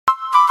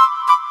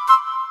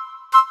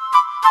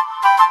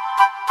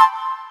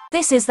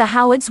This is the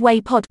Howard's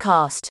Way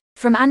podcast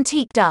from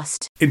Antique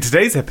Dust. In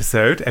today's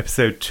episode,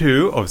 episode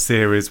 2 of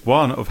series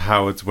 1 of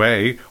Howard's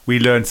Way, we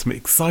learn some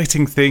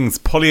exciting things.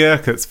 Polly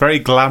Urquhart's very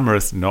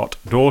glamorous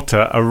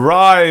daughter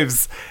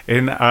arrives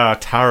in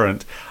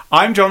Tarrant.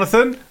 I'm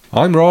Jonathan.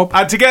 I'm Rob.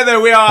 And together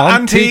we are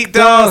Antique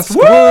Dust.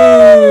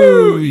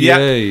 Woo! Yep.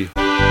 Yay.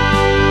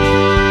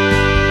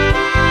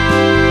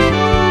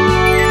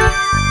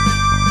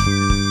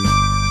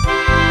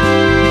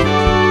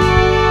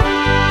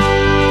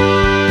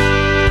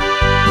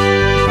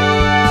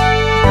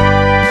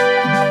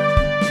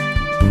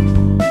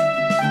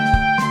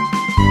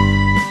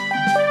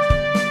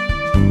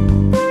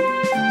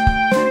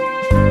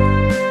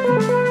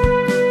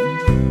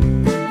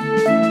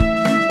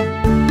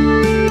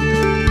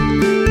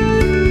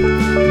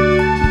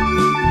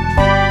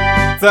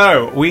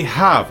 So, we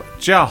have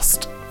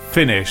just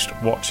finished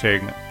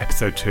watching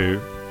episode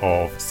 2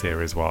 of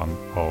series 1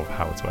 of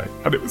Howard's Way.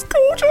 And it was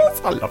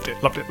gorgeous! I loved it.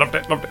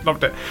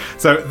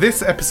 So,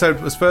 this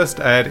episode was first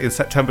aired in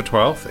September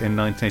 12th in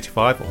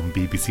 1985 on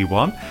BBC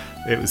One.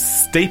 It was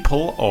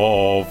staple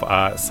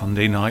of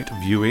Sunday night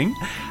viewing.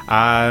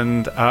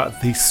 And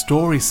the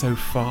story so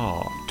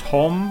far,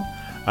 Tom,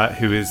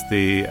 who is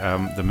the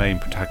main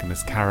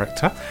protagonist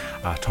character,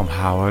 Tom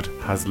Howard,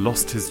 has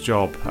lost his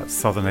job at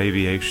Southern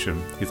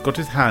Aviation. He's got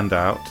his hand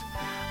out,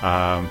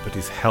 but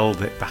he's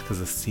held it back as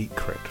a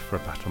secret for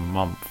about a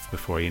month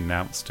before he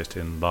announced it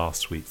in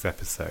last week's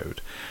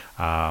episode.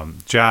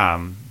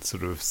 Jan,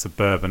 sort of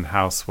suburban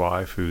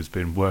housewife who's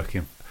been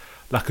working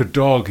like a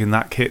dog in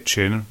that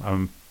kitchen,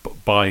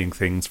 buying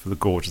things for the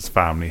gorgeous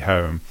family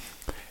home,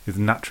 is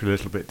naturally a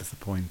little bit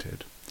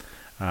disappointed.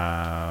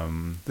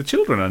 The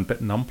children are a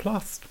bit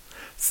nonplussed.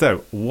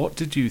 So, what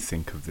did you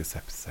think of this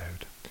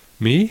episode?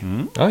 Me?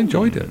 I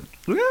enjoyed it.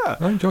 Yeah.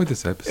 I enjoyed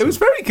this episode. It was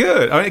very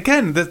good. I mean,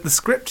 again, the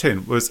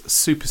scripting was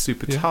super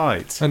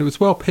tight. And it was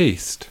well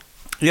paced.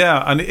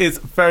 Yeah, and it is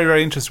very,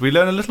 very interesting. We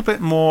learn a little bit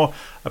more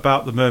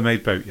about the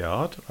Mermaid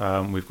Boatyard.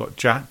 We've got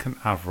Jack and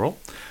Avril.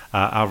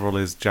 Avril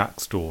is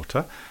Jack's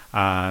daughter.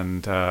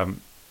 And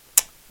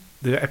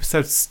the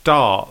episode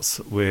starts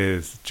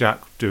with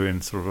Jack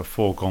doing sort of a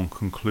foregone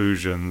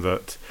conclusion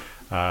that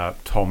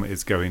Tom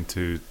is going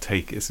to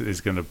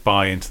is going to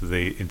buy into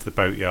the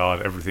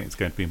boatyard. Everything's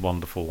going to be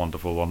wonderful.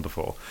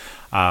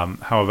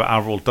 However,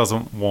 Avril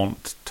doesn't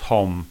want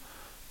Tom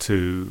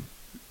to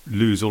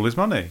lose all his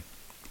money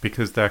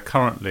because they're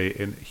currently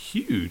in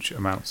huge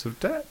amounts of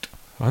debt.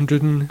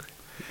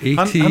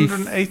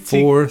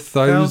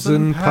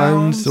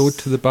 £184,000 owed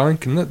to the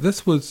bank, and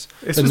this was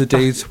in the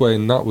days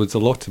when that was a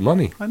lot of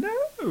money. I know.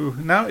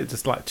 Now it's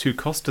just like 2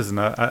 Costas and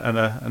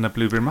a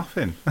blueberry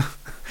muffin.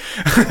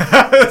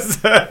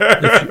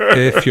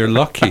 If you're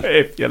lucky.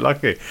 If you're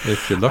lucky.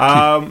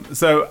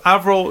 So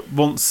Avril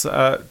wants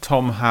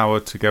Tom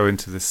Howard to go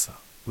into this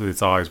with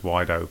his eyes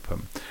wide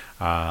open.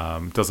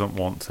 Doesn't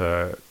want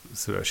to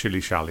sort of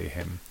shilly-shally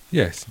him.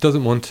 Yes,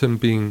 doesn't want him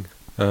being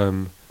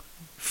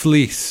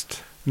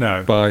fleeced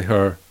by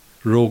her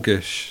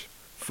roguish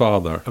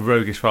father. A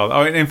roguish father.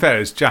 I mean, in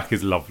fairness, Jack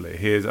is lovely.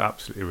 He is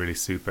absolutely really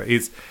super.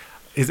 He's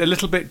a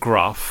little bit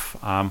gruff.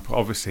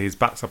 Obviously, his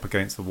back's up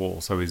against the wall,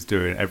 so he's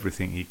doing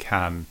everything he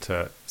can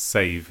to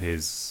save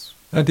his...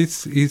 And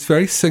he's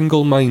very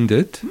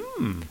single-minded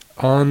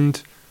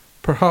and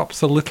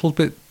perhaps a little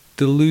bit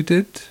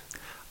deluded.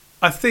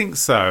 I think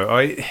so.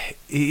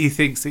 He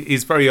thinks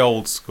he's very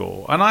old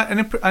school. And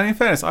in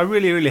fairness, I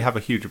really, really have a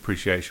huge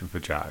appreciation for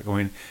Jack. I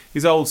mean,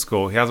 he's old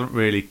school. He hasn't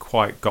really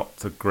quite got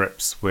to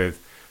grips with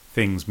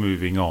things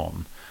moving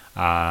on.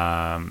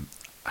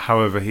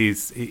 However,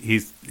 he's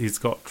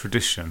got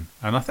tradition,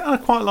 and I think I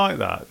quite like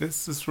that.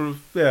 It's just sort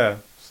of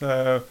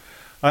So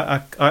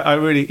I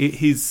really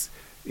he's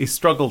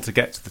struggled to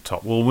get to the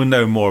top. Well, we'll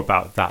know more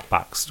about that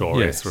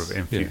backstory sort of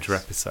in future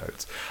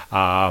episodes.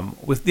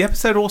 With the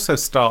episode also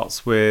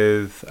starts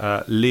with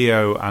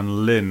Leo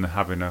and Lynn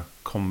having a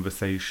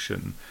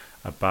conversation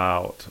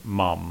about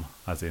Mum,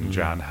 as in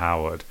Jan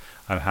Howard,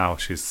 and how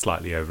she's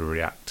slightly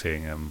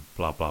overreacting and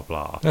blah, blah,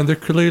 blah. And they're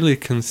clearly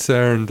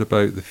concerned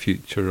about the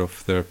future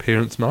of their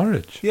parents'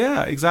 marriage.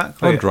 Yeah,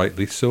 exactly. And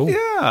rightly so.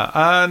 Yeah,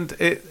 and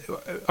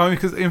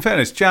because in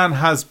fairness, Jan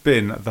has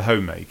been the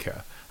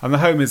homemaker, and the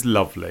home is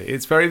lovely.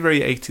 It's very, very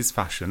 80s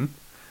fashion,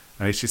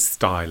 and she's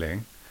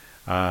styling.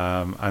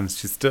 And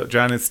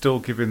Jan is still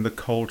giving the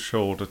cold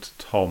shoulder to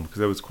Tom, because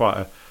there was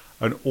quite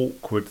an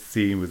awkward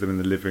scene with them in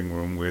the living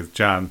room with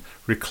Jan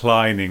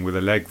reclining with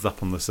her legs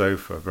up on the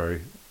sofa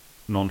very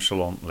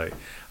nonchalantly,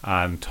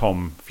 and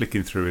Tom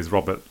flicking through his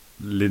Robert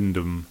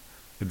Lyndon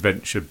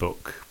adventure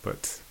book,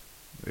 but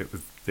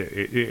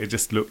it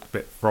just looked a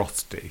bit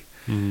frosty.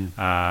 And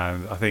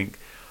I think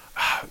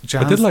I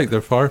did like their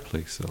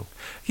fireplace though.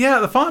 Yeah,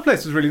 the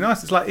fireplace was really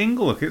nice. It's like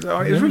Ingle. It's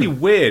really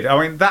weird. I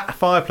mean, that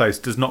fireplace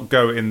does not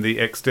go in the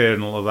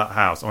external of that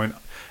house. I mean,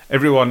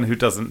 everyone who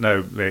doesn't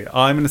know me,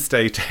 I'm an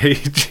estate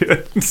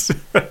agent.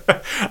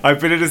 I've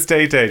been an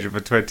estate agent for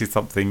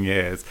 20-something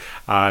years,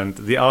 and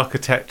the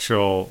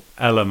architectural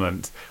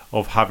element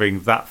of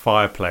having that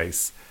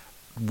fireplace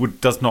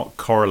does not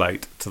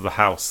correlate to the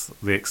house,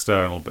 the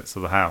external bits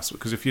of the house,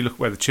 because if you look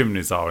where the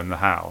chimneys are in the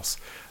house,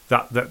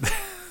 that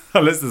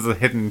unless there's a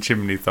hidden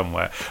chimney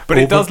somewhere, but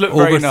it does look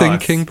very nice.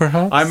 Overthinking,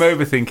 perhaps. I'm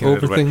overthinking a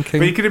little bit, Overthinking.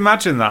 but you could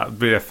imagine that would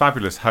be a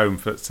fabulous home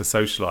to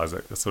socialise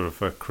at, sort of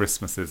for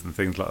Christmases and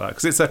things like that,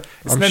 because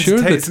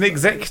it's an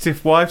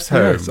executive wife's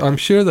home. Yes, I'm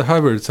sure the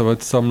Howards have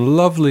had some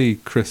lovely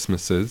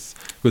Christmases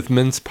with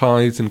mince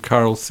pies and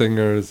carol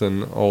singers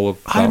and all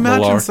of that I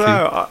imagine malarkey.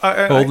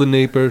 so. All the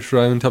neighbours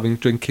round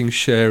drinking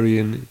sherry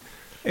and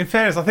In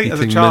fairness, I think as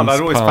a eating child, mince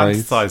I'd always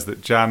pies. fantasised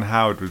that Jan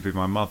Howard would be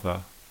my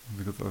mother,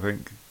 because I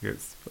think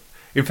it's.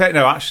 In fact,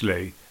 no,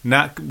 actually,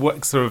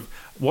 sort of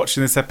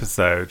watching this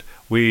episode,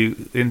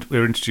 we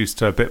were introduced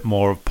to a bit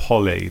more of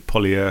Polly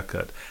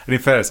Urquhart, and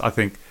in fairness, I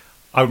think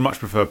I would much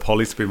prefer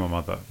Polly to be my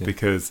mother,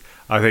 because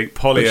I think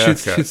Polly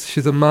Urquhart.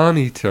 she's a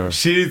man-eater.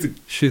 She's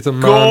a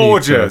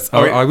gorgeous.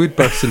 man-eater. I would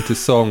burst into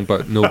song,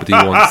 but nobody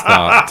wants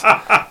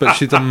that. But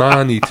she's a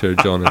man-eater,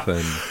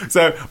 Jonathan.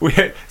 So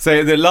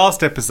in the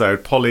last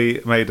episode,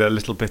 Polly made a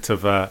little bit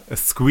of a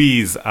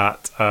squeeze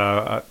at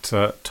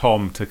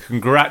Tom to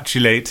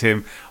congratulate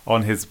him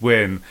on his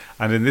win,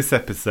 and in this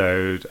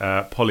episode,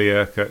 Polly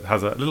Urquhart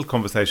has a little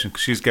conversation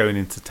because she's going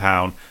into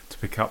town to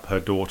pick up her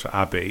daughter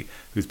Abby,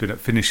 who's been at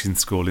finishing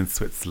school in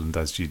Switzerland,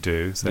 as you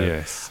do. So,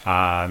 yes.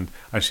 And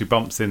she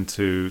bumps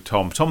into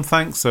Tom. Tom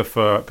thanks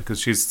her because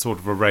she's sort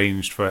of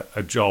arranged for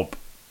a job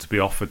to be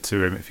offered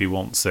to him if he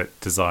wants it,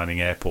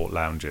 designing airport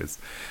lounges.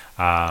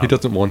 He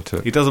doesn't want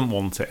it. He doesn't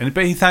want it,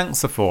 but he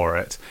thanks her for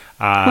it.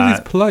 Well, he's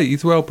polite.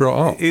 He's well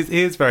brought up. He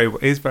is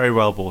very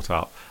well brought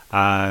up.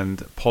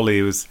 And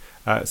Polly was.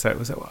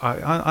 So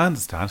I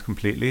understand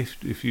completely.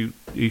 If are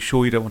you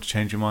sure you don't want to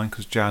change your mind,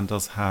 because Jan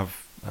does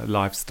have a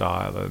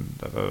lifestyle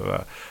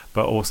and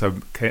but also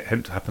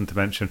happened to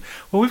mention,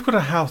 well, we've got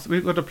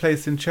a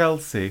place in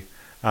Chelsea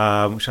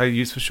which I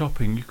use for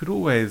shopping. You could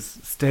always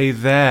stay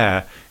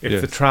there if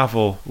the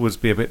travel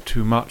would be a bit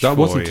too much. That for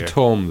wasn't you. to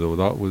Tom though.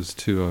 That was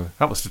to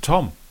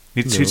Tom.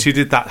 She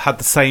did that. Had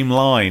the same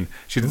line.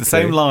 She did the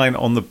same line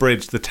on the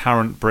bridge, the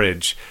Tarrant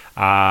Bridge,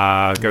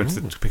 going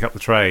to pick up the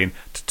train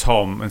to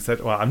Tom, and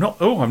said, "Well,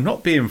 I'm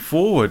not being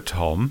forward,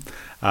 Tom.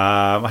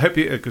 I hope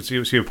you." Because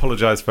she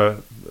apologised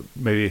for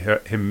maybe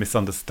him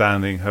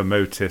misunderstanding her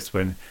motives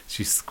when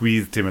she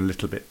squeezed him a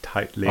little bit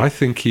tightly. I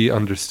think he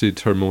understood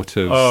her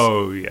motives.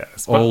 Oh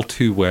yes, all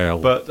too well.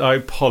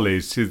 But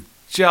Polly, she's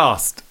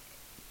just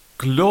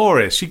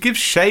glorious. She gives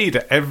shade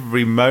at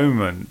every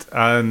moment,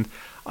 and.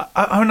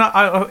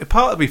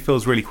 Part of me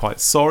feels really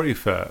quite sorry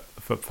for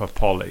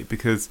Polly,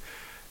 because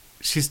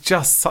she's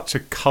just such a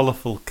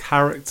colourful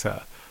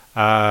character,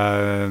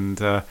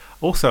 and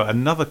also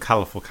another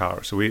colourful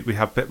character. We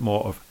have a bit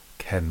more of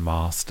Ken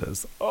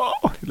Masters.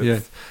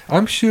 Yes,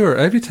 I'm sure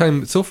every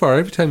time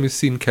we've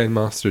seen Ken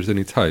Masters in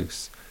his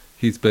house,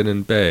 he's been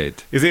in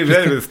bed. Is he in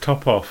bed with his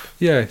top off?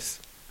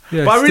 Yes.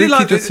 But I really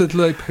like as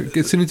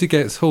soon as he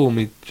gets home,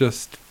 he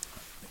just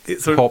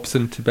pops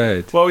into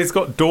bed. Well, he's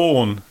got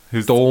Dawn.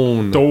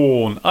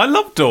 Dawn. I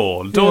love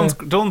Dawn.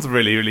 Dawn's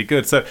really, really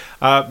good. So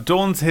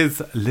Dawn's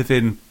his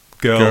live-in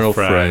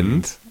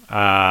girlfriend.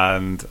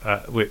 And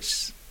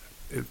which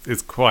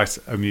is quite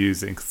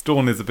amusing, because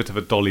Dawn is a bit of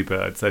a dolly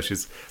bird. So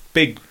she's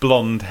big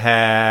blonde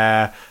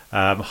hair,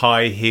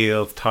 high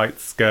heels,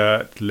 tight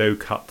skirt, low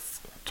cut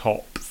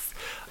tops,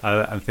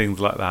 and things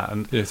like that.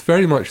 And it's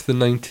very much the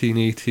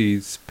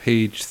 1980s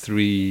page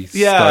 3 style.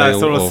 Yeah,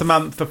 sort of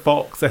Samantha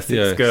Fox,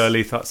 Essex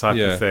girly, that type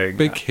of thing.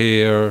 Big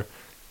hair,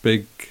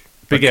 big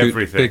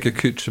everything, big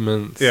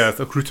accoutrements. Yeah,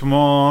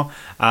 accoutrement,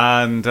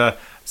 and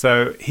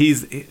so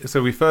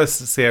we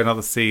first see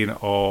another scene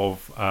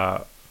of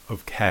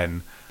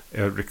Ken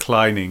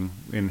reclining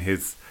in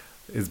his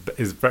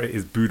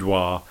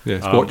boudoir.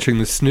 Yes, watching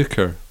the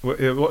snooker.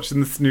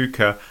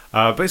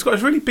 But he's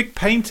got a really big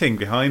painting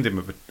behind him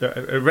of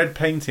a red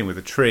painting with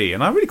a tree,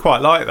 and I really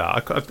quite like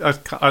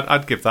that.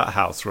 I'd give that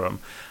house room,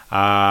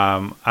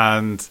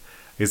 and.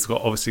 He's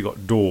obviously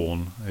got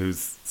Dawn,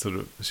 who's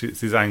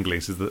she's angling.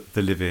 She's the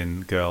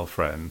live-in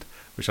girlfriend,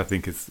 which I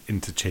think is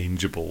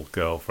interchangeable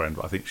girlfriend,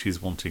 but I think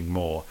she's wanting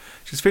more.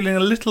 She's feeling a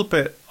little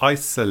bit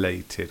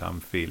isolated,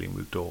 I'm feeling,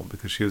 with Dawn,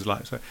 because she was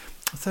like,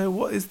 so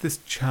what is this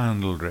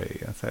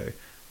chandlery? I say,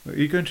 are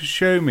you going to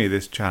show me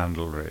this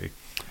chandlery?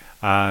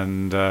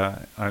 And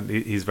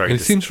he's very... He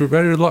seems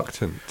very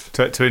reluctant.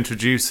 To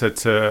introduce her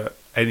to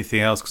anything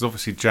else, because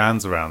obviously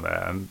Jan's around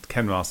there, and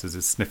Ken Masters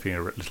is sniffing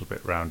a little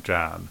bit around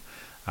Jan.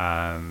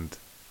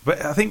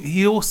 But I think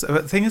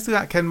the thing is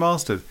that Ken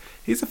Masters,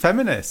 he's a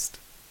feminist.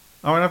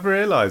 I mean, I've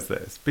realised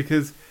this,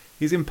 because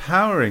he's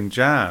empowering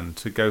Jan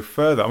to go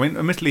further. I mean,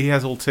 admittedly, he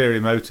has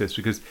ulterior motives,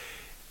 because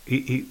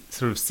he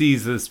sort of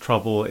sees there's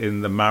trouble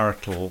in the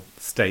marital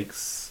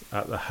stakes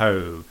at the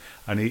home,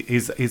 and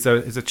he's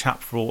a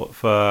chap for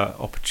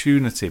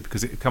opportunity,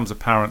 because it becomes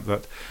apparent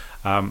that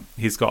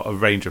he's got a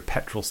range of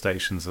petrol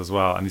stations as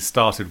well, and he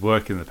started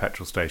working in the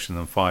petrol station,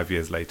 and 5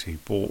 years later he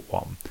bought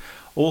one.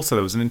 Also,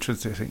 there was an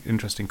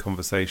interesting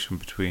conversation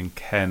between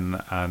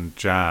Ken and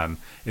Jan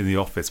in the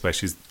office, where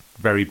she's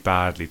very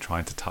badly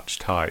trying to touch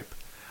type.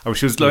 Oh,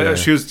 she was like, Yeah.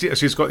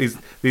 she's got these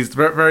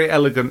very, very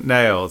elegant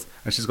nails,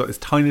 and she's got this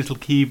tiny little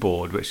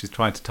keyboard which she's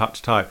trying to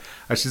touch type,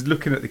 and she's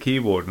looking at the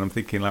keyboard, and I'm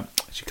thinking like,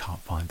 she can't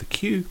find the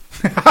cue.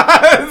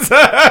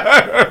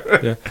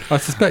 Yeah, I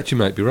suspect you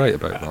might be right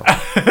about that.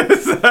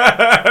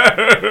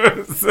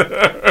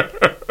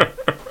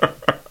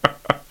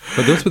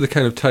 But those were the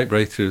kind of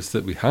typewriters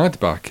that we had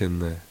back in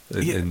the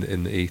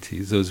in the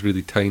 80s. Those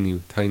really tiny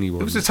It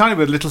ones. was a tiny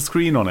with a little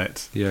screen on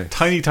it. Yeah.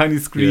 Tiny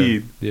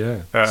screen.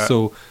 Yeah.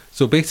 Uh,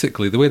 So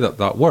basically, the way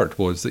that worked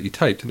was that you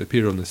typed and it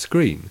appeared on the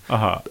screen,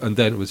 Uh-huh. and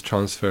then it was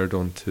transferred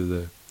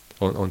onto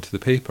the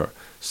paper,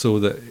 so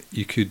that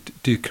you could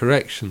do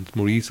corrections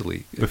more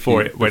easily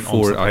Before it went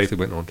onto the actually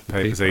went onto the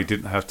paper. So you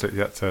didn't have to.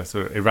 That sort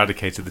of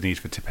eradicated the need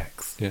for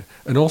Tipex. Yeah,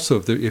 and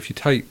also if you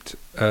typed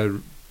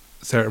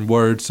certain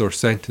words or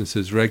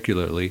sentences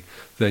regularly,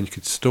 then you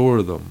could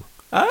store them.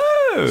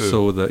 Oh.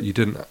 So that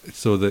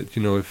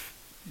if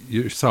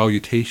your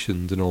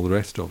salutations and all the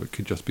rest of it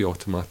could just be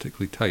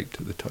automatically typed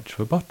at the touch of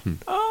a button.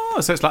 Oh,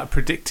 so it's like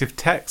predictive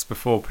text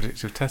before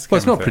predictive text. Well,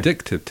 it's came not a thing.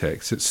 predictive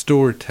text; it's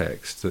stored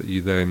text that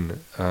you then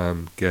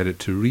get it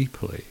to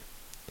replay.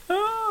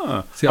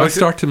 Ah. See, I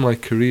started my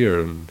career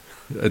in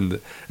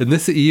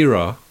this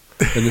era,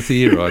 and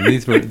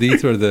these were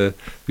the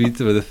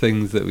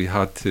things that we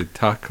had to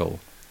tackle.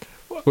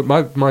 But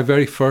my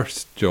very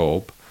first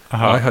job,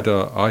 Uh-huh. I had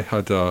an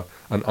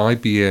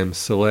IBM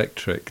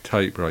Selectric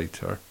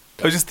typewriter.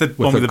 Oh, just the with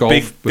one with a the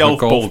big with a golf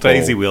ball golf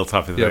daisy ball. wheel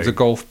type of thing. Yeah, it was a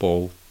golf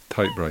ball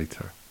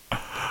typewriter.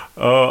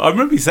 Oh, I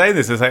remember you saying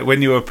this. It's like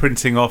when you were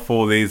printing off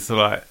all these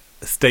like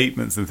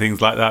statements and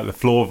things like that, the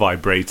floor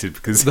vibrated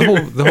because The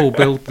whole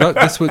build.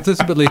 This was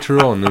a bit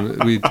later on,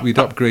 and we'd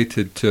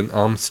upgraded to an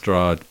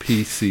Amstrad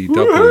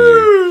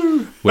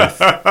PCW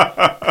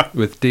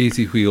with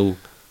daisy wheel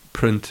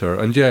printer.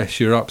 And yes,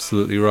 you're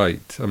absolutely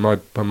right. And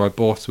my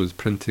boss was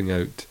printing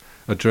out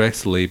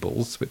address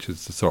labels, which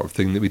is the sort of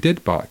thing that we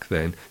did back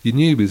then. You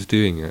knew he was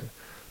doing it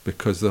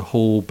because the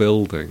whole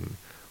building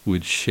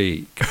would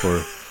shake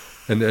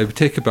and it would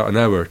take about an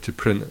hour to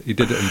print. He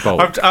did it in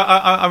bulk.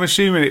 I'm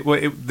assuming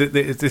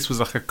this was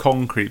like a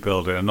concrete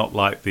building and not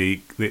like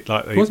It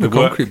wasn't a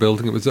concrete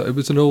building. It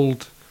was an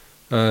old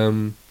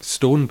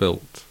stone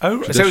built.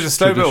 Oh, so it was a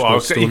stone built. You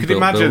could stone-built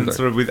imagine building.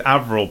 sort of with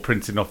Avril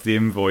printing off the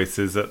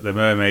invoices at the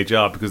Mermaid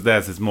Yard, because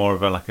theirs is more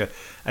of an A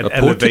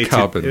elevated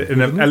porta-cabin,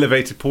 isn't it?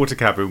 elevated porta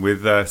cabin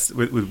with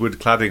wood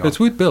cladding on. It's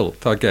wood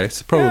built, I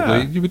guess. Probably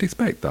Yeah. you would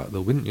expect that,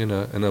 though, wouldn't you? In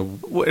a In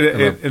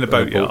a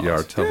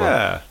boatyard. to have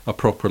Yeah. a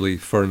properly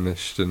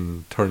furnished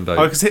and turned out.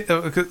 Oh, because I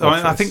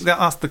think office.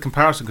 that's the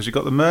comparison, because you've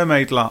got the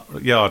Mermaid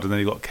Yard and then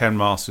you've got Ken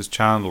Masters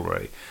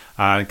Chandlery.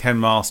 And Ken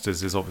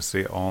Masters is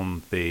obviously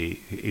on the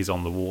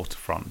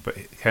waterfront, but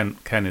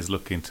Ken is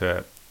looking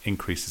to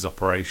increase his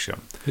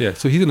operation. Yeah,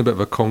 so he's in a bit of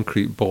a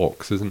concrete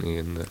box, isn't he?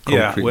 In the concrete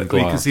Yeah, and well,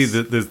 glass. you can see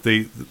there's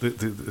the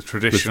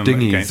tradition with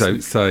dinghies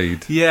against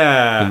outside.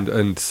 Yeah, And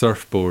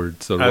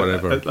surfboards or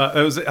whatever.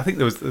 I think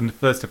there was in the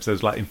first episode, it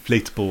was like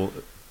inflatable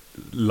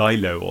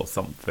lilo or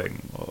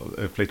something, or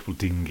inflatable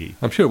dinghy.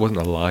 I'm sure it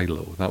wasn't a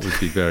lilo. That would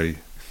be very,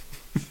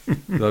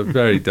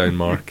 very down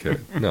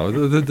market. No,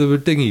 there were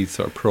dinghies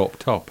sort of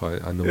propped up. I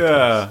noticed.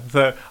 Yeah,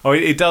 so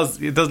it does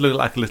look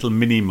like a little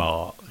mini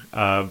mart,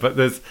 but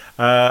there's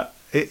the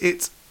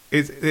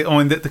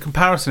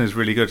comparison is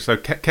really good. So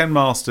Ken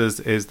Masters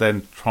is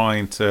then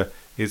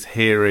is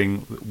hearing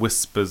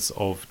whispers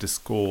of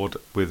discord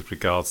with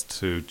regards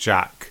to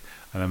Jack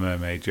and the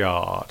Mermaid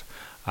Yard,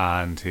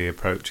 and he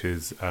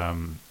approaches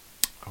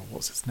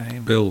what's his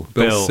name? Bill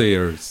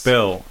Sayers.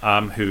 Bill,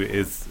 who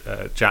is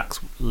Jack's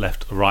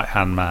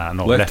right-hand man,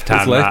 or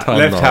Left-hand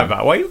left-hand man.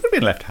 man. Well, you could have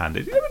been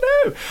left-handed. You never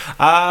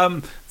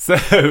know.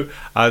 So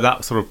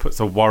that sort of puts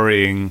a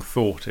worrying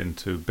thought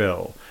into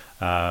Bill,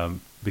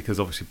 because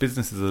obviously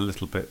business is a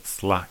little bit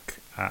slack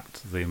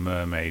at the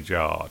Mermaid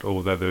Yard,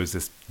 although there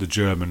is the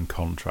German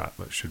contract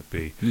that should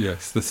be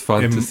Yes, this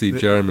fantasy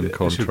German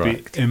contract.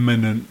 should be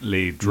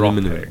imminently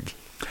dropping. Imminent.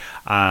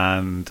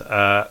 And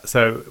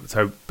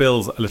so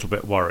Bill's a little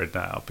bit worried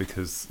now,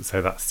 because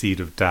that seed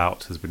of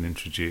doubt has been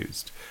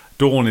introduced.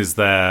 Dawn is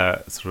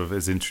there, sort of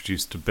is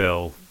introduced to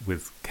Bill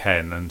with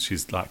Ken, and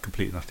she's like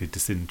completely and utterly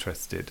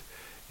disinterested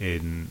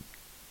in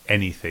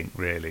anything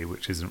really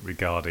which isn't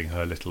regarding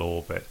her little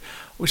orbit,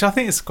 which I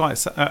think is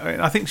quite.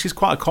 I think she's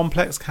quite a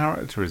complex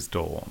character, is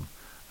Dawn,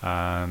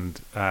 and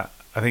I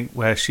think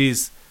where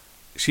she's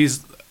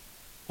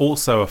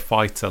also a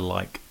fighter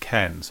like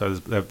Ken, so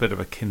they're a bit of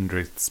a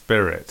kindred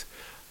spirit,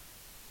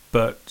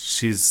 but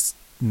she's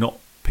not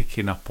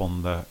picking up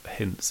on the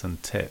hints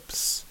and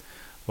tips.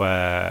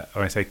 Where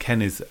I say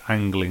Ken is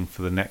angling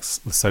for the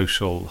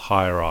social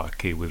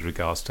hierarchy with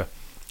regards to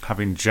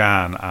having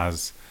Jan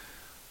as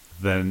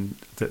then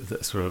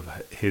the sort of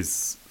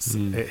his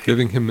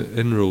giving him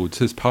inroads,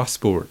 his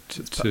passport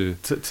to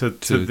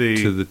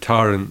the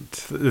Tarrant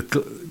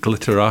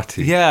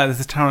Glitterati. Yeah, there's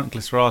a Tarrant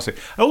Glitterati.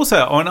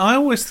 Also,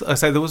 I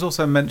say there was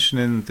also a mention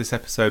in this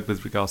episode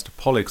with regards to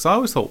Polly, because I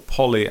always thought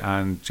Polly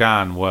and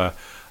Jan were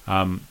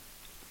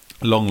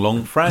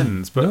long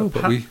friends. But No,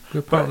 but we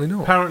apparently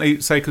not.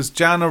 Apparently, say because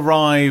Jan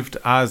arrived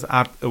as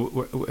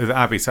with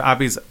Abby, so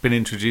Abby's been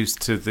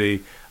introduced to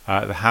the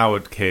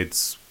Howard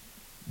kids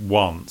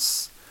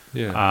once.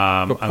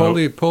 Yeah,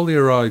 but Polly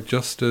arrived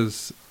just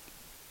as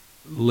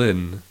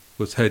Lynn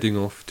was heading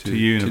off to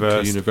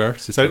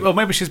university. So, well,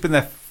 maybe she's been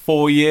there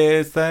 4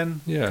 years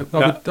then. Yeah, I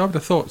would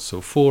have thought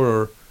so. 4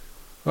 or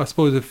I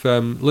suppose if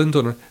Lynn's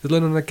on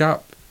a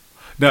gap.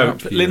 No,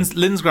 gap year?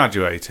 Lynn's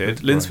graduated.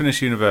 Right. Lynn's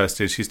finished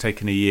university. She's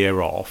taken a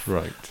year off.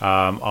 Right.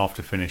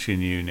 After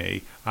finishing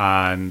uni,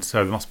 and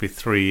so there must be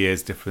 3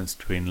 years difference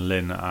between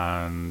Lynn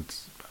and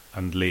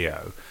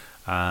Leo,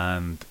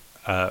 and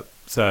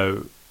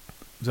so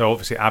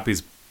obviously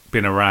Abby's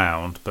been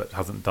around but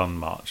hasn't done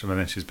much, and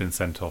then she's been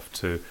sent off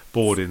to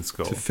boarding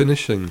school. To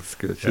finishing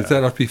school. She's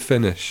then off to be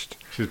finished.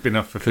 She's been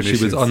off for Because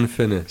finishing. she was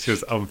unfinished. She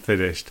was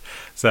unfinished.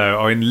 So,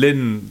 I mean,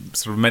 Lynn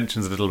sort of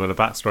mentions a little bit of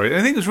backstory. And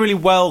I think it was really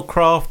well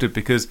crafted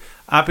because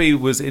Abby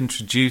was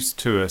introduced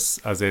to us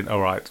as in,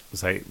 all right,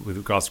 say, with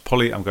regards to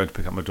Polly, I'm going to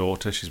pick up my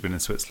daughter. She's been in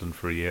Switzerland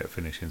for a year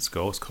finishing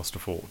school. It's cost a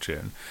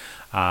fortune.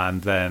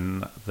 And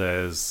then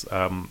there's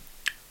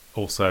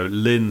also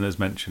Lynn has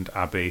mentioned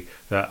Abby,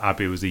 that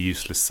Abby was a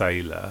useless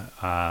sailor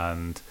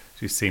and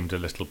she seemed a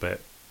little bit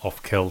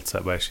off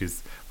kilter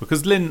because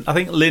I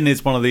think Lynn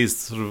is one of these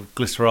sort of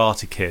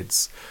glitterati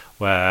kids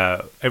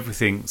where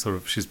everything sort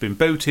of, she's been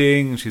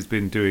boating, she's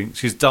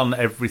done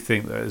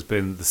everything that has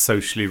been the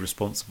socially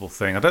responsible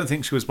thing. I don't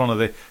think she was one of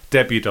the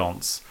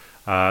debutantes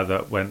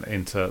that went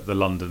into the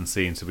London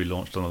scene to be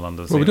launched on the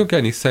London scene. Well, we don't get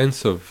any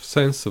sense of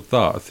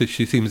that. I think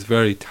she seems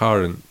very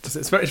Tarrant.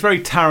 It's very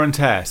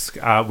Tarrant-esque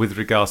with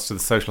regards to the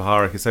social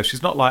hierarchy. So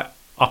she's not like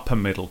upper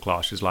middle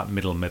class; she's like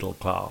middle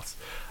class.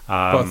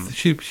 But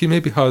she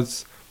maybe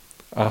has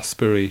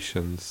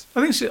aspirations.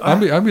 I think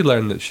and we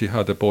learned that she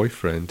had a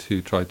boyfriend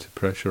who tried to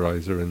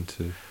pressurise her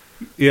into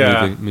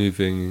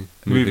moving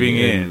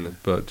in,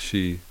 but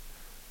she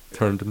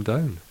turned him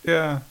down.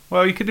 Yeah,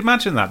 well, you could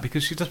imagine that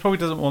because she probably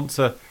doesn't want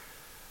to.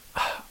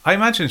 I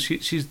imagine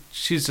she's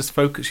just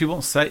focused.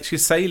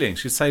 She's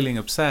sailing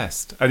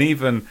obsessed, and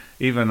even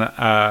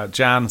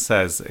Jan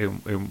says in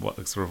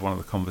what sort of one of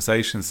the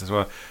conversations as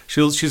well.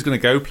 She's going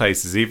to go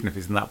places even if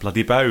it's in that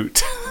bloody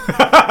boat.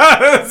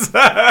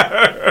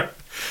 So,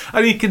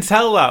 and you can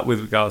tell that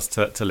with regards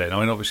to Lynn. I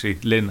mean, obviously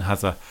Lynn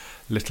has a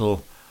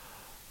little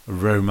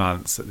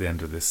romance at the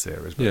end of this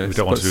series, but we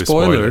don't want to do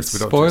spoilers.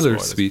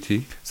 Spoilers,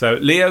 sweetie. So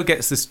Leo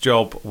gets this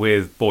job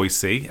with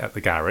Boise at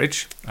the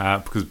garage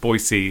because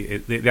Boise,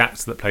 the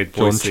actor that played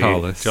Boise,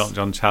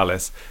 John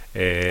Chalice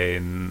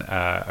in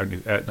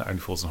Only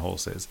Fools and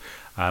Horses,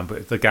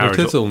 but the garage.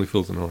 It is Only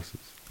Fools and Horses.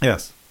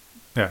 Yes.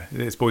 Yeah,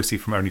 it's Boise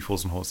from Only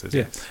Fools and Horses.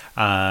 Yes.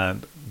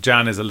 And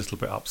Jan is a little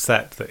bit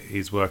upset that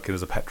he's working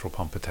as a petrol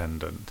pump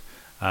attendant.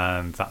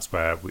 And that's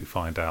where we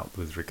find out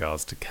with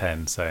regards to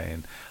Ken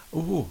saying,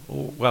 oh,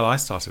 well, I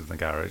started in the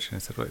garage. And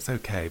he said, well, it's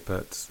okay,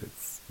 but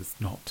it's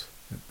not.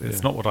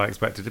 It's not what I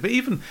expected. But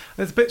even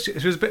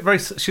she's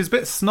a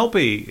bit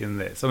snobby in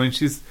this. I mean,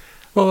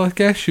 well, I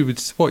guess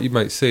what you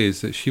might say is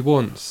that she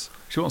wants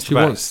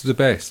the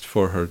best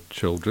for her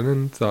children,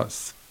 and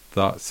that's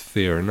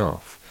fair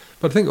enough.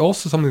 But I think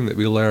also something that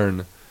we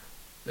learn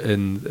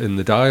in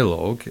the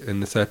dialogue in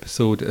this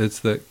episode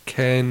is that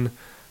Ken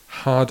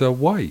had a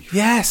wife.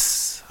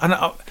 Yes. And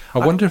I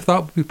wonder if that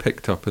will be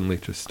picked up in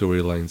later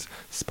storylines.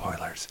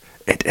 Spoilers.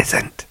 It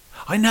isn't.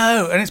 I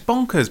know, and it's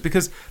bonkers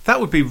because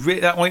that would be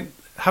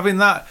having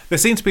that. There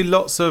seem to be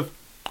lots of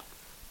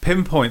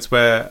pinpoints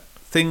where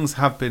things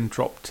have been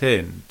dropped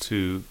in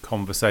to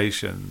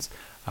conversations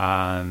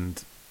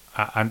and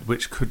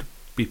which could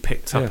be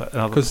picked up at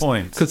another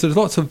point. Because there's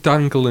lots of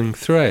dangling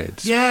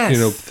threads. Yes.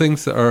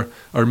 Things that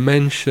are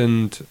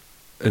mentioned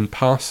in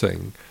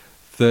passing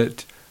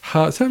that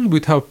certainly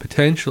would have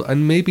potential,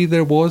 and maybe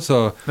there was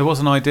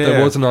an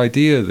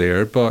idea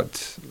there,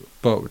 but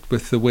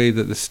with the way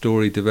that the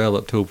story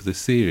developed over the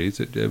series,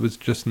 it was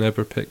just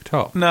never picked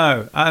up.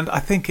 No, and I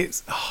think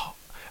it's.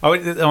 I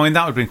mean, that would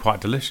have been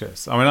quite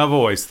delicious. I mean, I've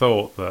always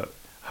thought that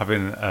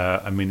having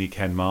a mini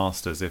Ken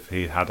Masters, if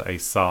he had a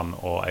son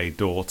or a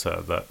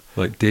daughter that,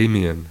 like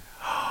Damien.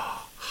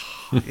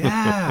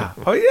 Yeah.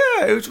 Oh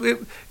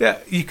yeah.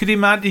 You could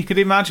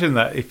imagine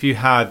that if you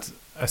had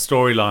a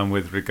storyline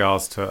with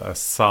regards to a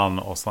son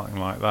or something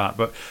like that.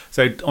 But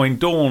so I mean,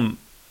 Dawn,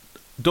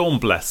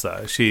 bless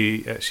her,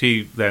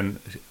 she's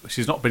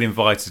not been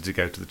invited to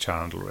go to the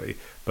chandlery,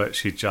 but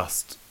she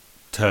just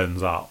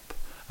turns up,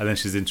 and then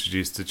she's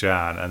introduced to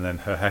Jan, and then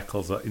her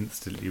heckles are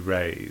instantly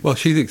raised. Well,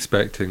 she's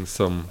expecting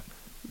some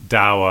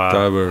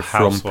dour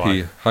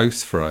frumpy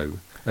housefrau,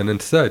 and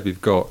instead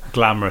we've got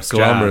glamorous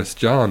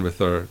Jan with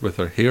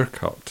her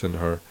haircut and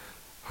her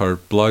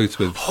blouse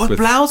with. Oh, the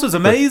blouse was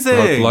amazing.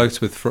 Her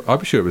blouse with.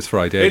 I'm sure it was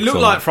fried eggs. It looked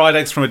like fried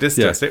eggs from a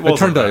distance. Yeah, it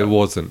turned out it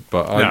wasn't,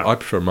 but I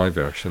prefer my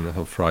version that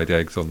had fried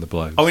eggs on the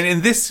blouse. I mean,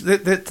 in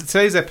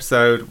today's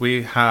episode,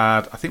 we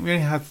only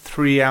had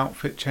 3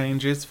 outfit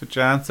changes for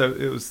Jan, so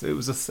it was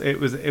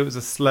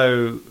a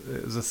slow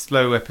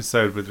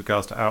episode with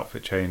regards to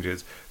outfit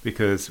changes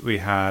because we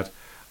had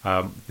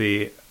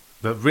the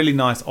the really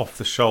nice off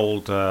the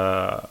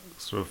shoulder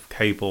sort of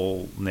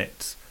cable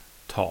knit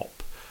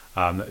top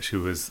that she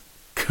was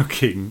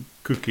cooking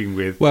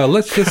with. Well,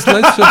 let's just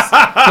divert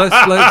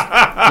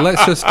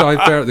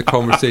the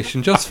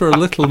conversation just for a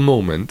little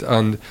moment,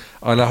 and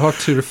I have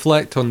to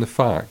reflect on the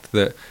fact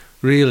that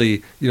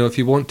really, if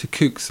you want to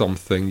cook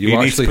something, you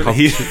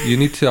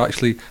need to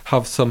actually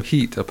have some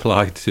heat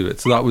applied to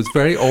it. So that was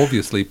very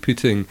obviously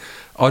putting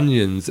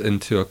onions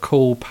into a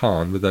coal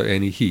pan without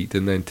any heat,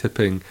 and then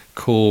tipping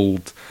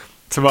cold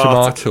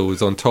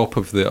tomatoes on top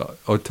of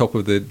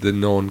the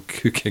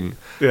non-cooking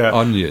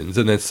onions,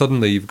 and then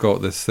suddenly you've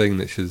got this thing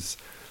that she's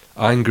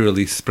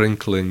angrily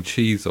sprinkling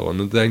cheese on,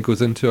 and then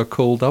goes into a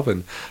cold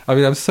oven. I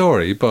mean, I'm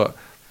sorry, but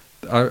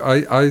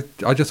I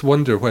just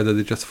wonder whether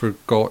they just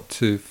forgot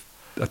to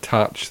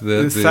attach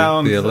the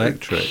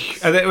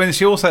electric. And then when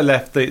she also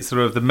left the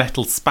sort of the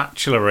metal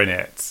spatula in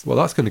it. Well,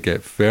 that's going to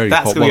get very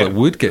hot. Well, it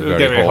would get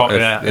very hot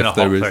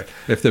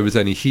if there was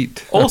any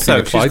heat.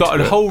 Also, she's got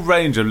a whole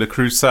range of Le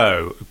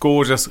Creuset,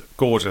 gorgeous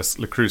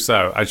Le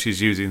Creuset, and she's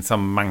using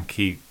some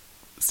manky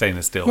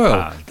stainless steel pan.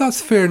 Well,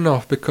 that's fair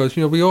enough, because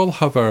we all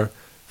have our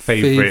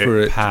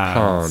favourite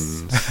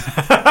pans.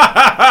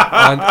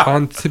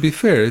 and to be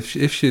fair,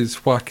 if she's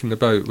whacking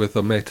about with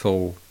a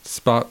metal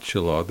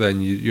spatula,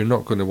 then you're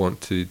not going to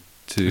want to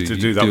do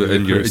it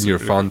in your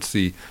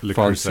fancy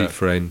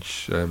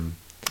French.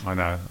 I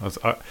know.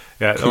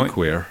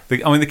 Cookware.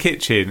 The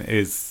kitchen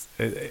is.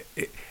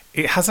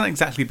 It hasn't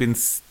exactly been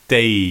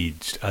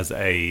staged as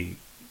a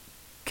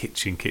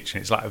kitchen.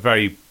 It's like a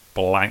very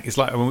blank. It's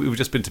like we've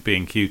just been to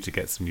B&Q to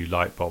get some new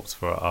light bulbs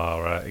for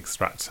our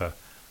extractor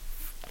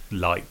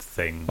light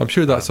thing. I'm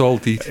sure that's all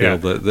detail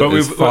that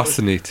is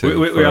fascinating.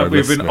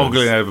 We've been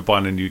ogling over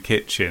buying a new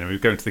kitchen, and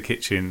we've gone to the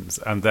kitchens,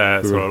 and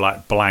they're sort of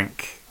like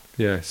blank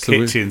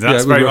kitchens.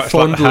 That's very much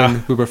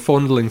like we were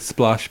fondling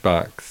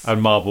splashbacks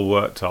and marble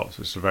worktops,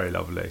 which are very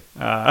lovely.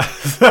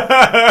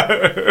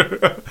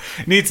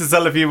 Need to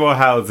sell a few more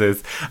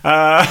houses.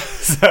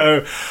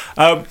 So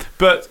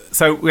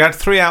we had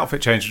 3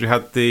 outfit changes. We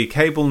had the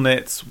cable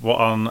knits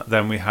one,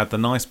 then we had the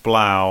nice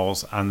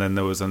blouse, and then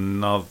there was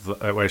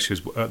another where she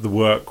was at the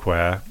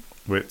workwear,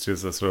 which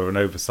is a sort of an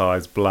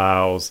oversized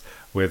blouse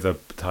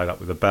tied up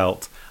with a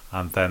belt,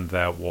 and then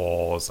there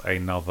was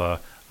another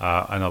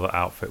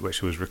outfit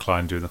which was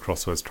reclined doing the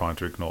crosswords, trying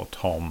to ignore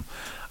Tom.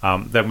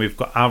 Then we've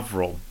got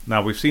Avril.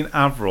 Now we've seen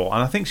Avril,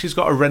 and I think she's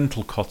got a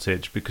rental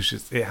cottage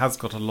because it has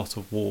got a lot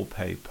of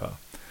wallpaper.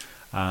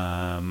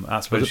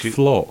 That's where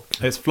Flock.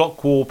 It's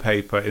Flock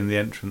wallpaper in the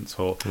entrance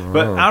hall. Oh.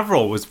 But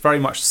Avril was very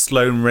much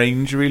Sloane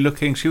Rangery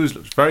looking. She was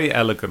very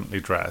elegantly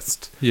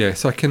dressed.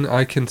 Yes, I can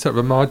sort of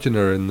imagine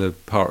her in the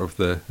part of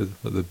the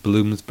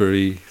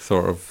Bloomsbury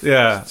sort of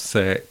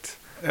set,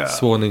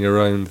 swanning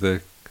around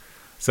the.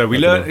 So we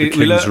learned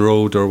King's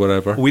Road or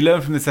whatever. We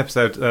learned from this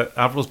episode that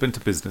Avril's been to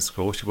business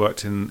school. She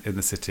worked in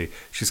the city.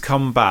 She's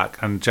come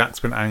back, and Jack's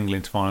been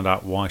angling to find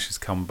out why she's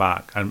come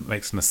back, and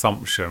makes an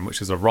assumption,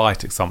 which is a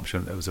right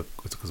assumption, that it was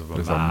because of a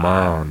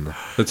man.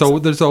 There's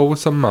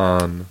always a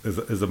man.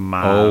 There's a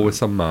man.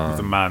 Always a man. There's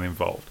a man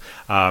involved.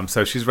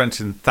 So she's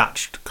renting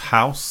thatched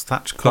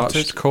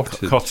cottage,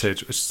 which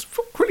is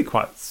really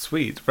quite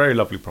sweet. Very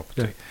lovely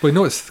property. Yeah. Well,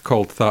 no, it's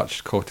called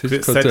thatched cottage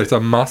because there's a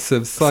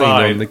massive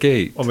sign on the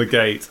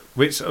gate.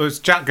 Which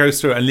Jack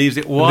goes through and leaves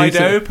it wide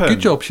open. Good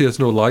job she has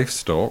no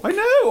livestock. I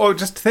know. Or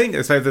just think,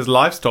 so there's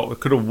livestock that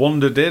could have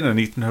wandered in and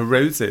eaten her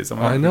roses.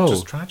 I know.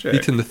 Just tragic.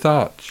 Eating the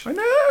thatch. I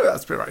know.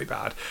 That's very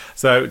bad.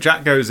 So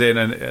Jack goes in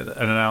and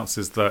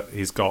announces that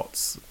he's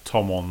got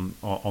Tom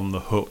on the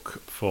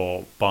hook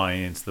for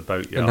buying into the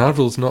boatyard. And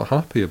Avril's not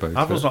happy about it.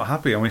 Avril's not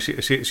happy. I mean,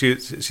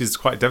 she's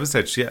quite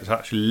devastated. She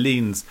actually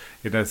leans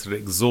in a sort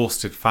of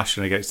exhausted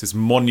fashion against this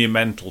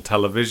monumental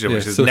television,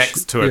 which is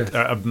next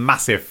to a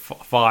massive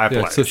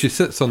fireplace. Yeah, so she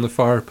sits on the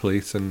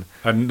fireplace and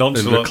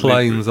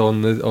reclines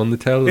on the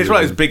television. It's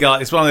one of those big.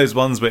 It's one of those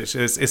ones which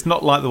it's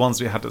not like the ones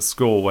we had at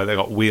school where they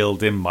got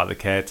wheeled in by the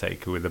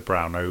caretaker with a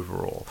brown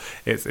overall.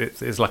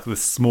 It's like the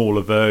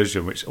smaller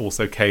version, which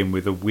also came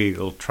with a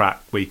wheel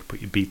track where you could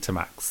put your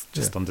Betamax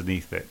just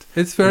underneath it.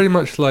 It's very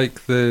much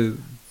like the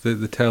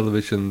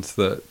televisions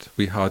that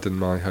we had in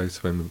my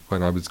house when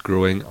I was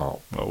growing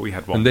up. Well, we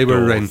had one, and they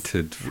were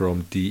rented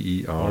from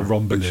DER,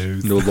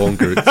 which no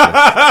longer exists.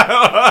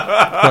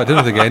 I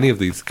don't think any of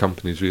these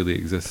companies really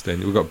exist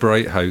anymore. We've got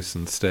Bright House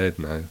instead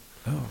now.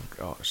 Oh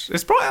gosh,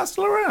 is Bright House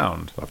still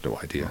around? I have no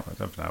idea.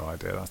 I have no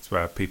idea. That's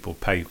where people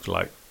pay for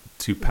like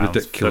 £2.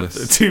 Ridiculous.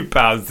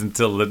 £2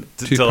 until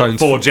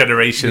 4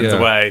 generations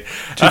away.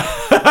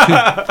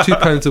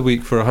 £2 a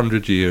week for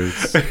 100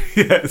 years.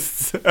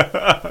 Yes.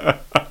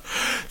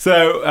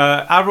 So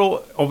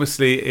Avril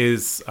obviously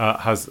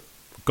has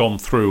gone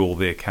through all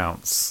the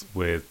accounts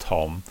with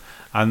Tom,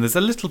 and there's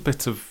a little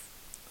bit of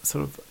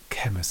sort of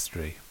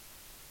chemistry.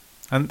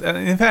 And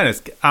in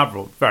fairness,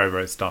 Avril, very,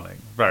 very stunning,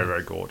 very,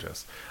 very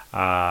gorgeous.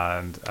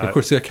 And of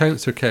course, the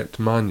accounts are kept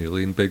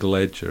manually in big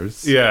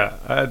ledgers. Yeah,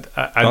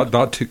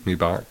 that took me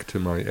back to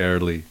my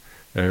early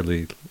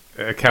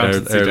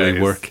accountancy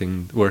days.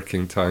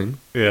 working time.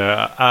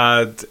 Yeah,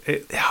 and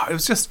it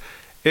was just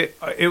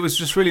it was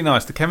just really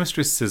nice. The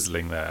chemistry is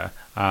sizzling there,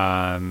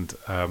 and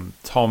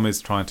Tom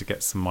is trying to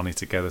get some money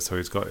together, so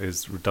he's got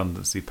his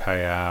redundancy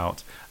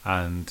payout,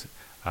 and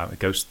he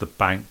goes to the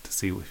bank to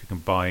see if he can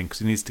buy in, because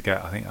he needs to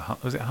get, I think,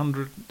 was it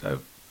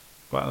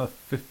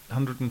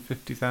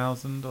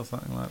 150,000 or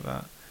something like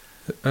that.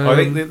 I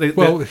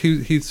think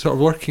he's sort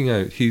of working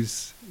out.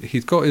 He's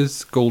got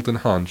his golden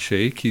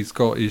handshake. He's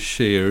got his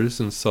shares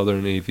in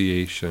Southern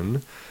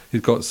Aviation.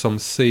 He's got some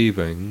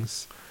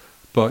savings.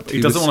 But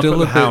he doesn't want to put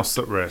the house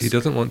at risk. He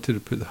doesn't want to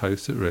put the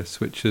house at risk,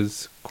 which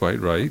is quite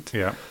right.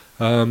 Yeah.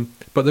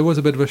 But there was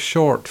a bit of a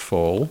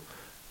shortfall,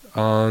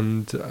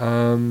 and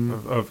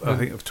I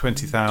think of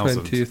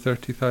 20,000, 20 or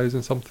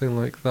 30,000, something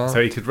like that.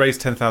 So he could raise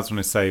 10,000 in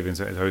his savings.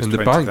 So and the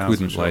bank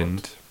wouldn't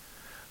lend.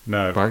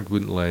 No, the bank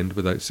wouldn't lend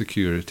without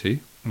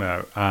security.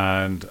 No,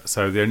 and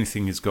so the only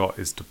thing he's got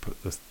is to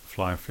put the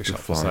flying fish up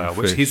for sale,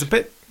 which he's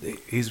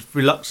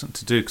reluctant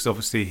to do, because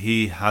obviously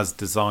he has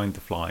designed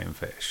the flying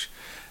fish.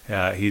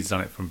 He's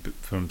done it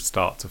from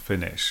start to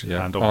finish.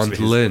 Yeah. And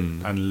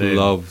Lynn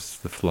loves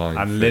the flying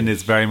fish. And Lynn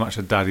is very much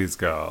a daddy's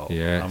girl.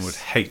 Yes. And would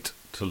hate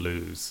to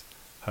lose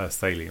her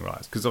sailing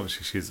rights, because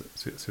obviously she's a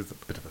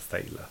bit of a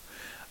sailor.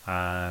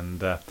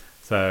 And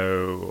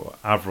so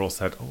Avril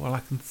said, "Oh well,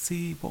 I can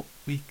see what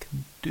we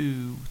can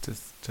do to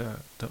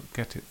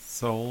get it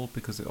sold,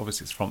 because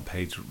obviously it's front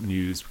page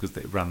news because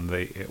it won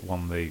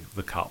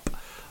the cup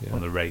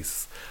on the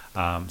race."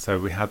 So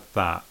we had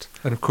that,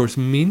 and of course,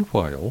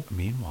 meanwhile,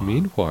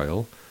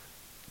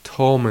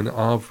 Tom and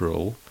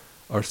Avril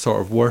are sort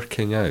of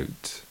working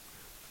out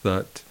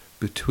that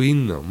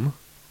between them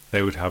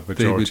they would have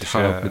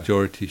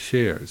majority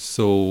shares.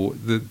 So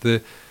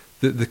the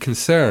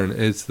concern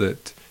is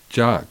that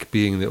Jack,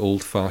 being the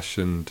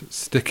old-fashioned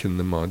stick in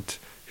the mud,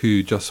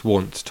 who just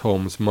wants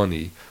Tom's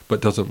money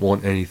but doesn't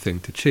want anything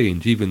to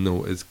change, even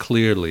though it is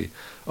clearly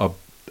a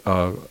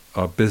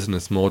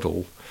business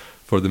model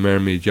for the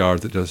Mermaid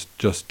Yard that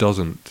just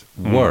doesn't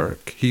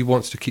work. He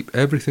wants to keep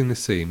everything the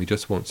same. He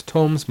just wants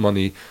Tom's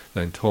money,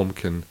 then Tom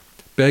can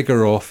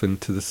beggar off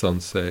into the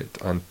sunset,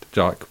 and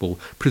Jack will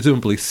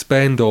presumably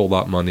spend all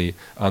that money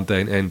and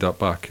then end up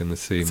back in the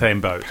same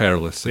boat.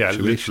 Perilous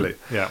situation. Yeah, literally.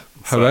 Yeah.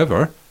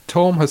 However,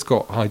 Tom has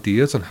got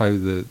ideas on how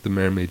the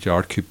Mermaid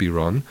Yard could be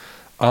run.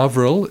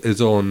 Avril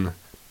is on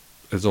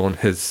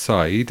his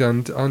side,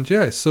 and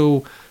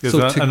so there's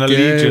an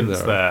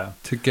allegiance there.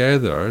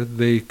 Together,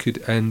 they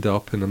could end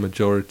up in a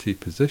majority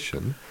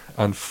position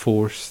and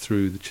force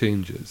through the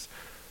changes.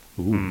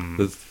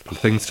 There's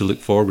things to look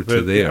forward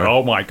to there.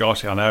 Oh my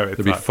gosh, I know.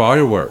 There'll be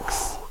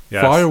fireworks.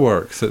 Yes.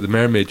 Fireworks at the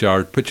Mermaid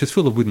Yard, which is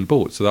full of wooden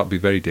boats, so that'd be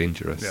very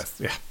dangerous. Yes,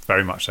 yeah,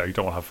 very much so. You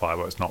don't want to have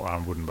fireworks not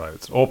around wooden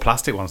boats. Or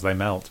plastic ones, they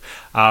melt.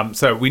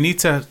 So we need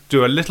to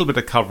do a little bit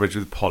of coverage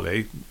with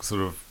Polly,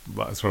 sort of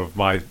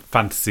my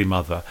fantasy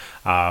mother,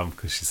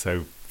 because she's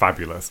so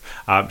fabulous.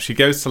 She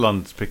goes to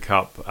London to pick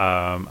up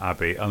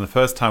Abby, and the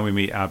first time we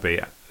meet Abby,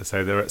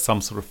 so they're at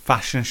some sort of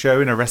fashion show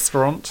in a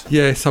restaurant.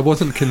 Yes, I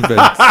wasn't convinced.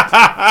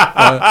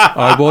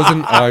 I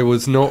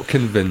was not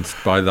convinced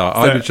by that.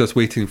 I was just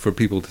waiting for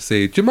people to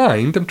say, "Do you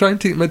mind? I'm trying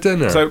to eat my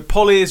dinner." So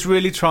Polly is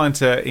really trying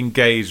to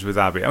engage with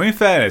Abby. I mean, in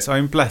fairness,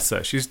 bless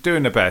her. She's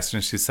doing her best,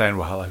 and she's saying,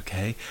 "Well,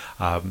 okay.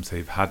 So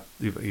you've had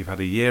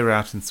a year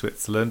out in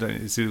Switzerland,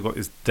 and you've got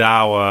this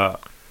dour,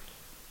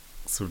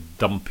 sort of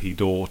dumpy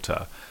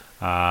daughter."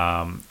 She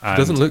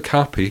doesn't look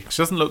happy.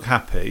 She doesn't look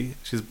happy.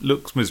 She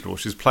looks miserable.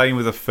 She's playing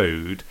with her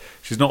food.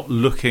 She's not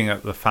looking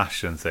at the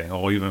fashion thing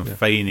or even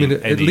feigning any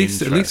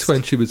interest. At least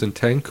when she was in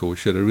Tenko,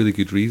 she had a really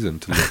good reason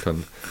to look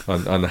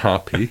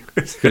unhappy,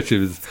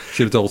 because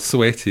she was all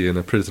sweaty in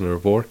a prisoner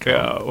of war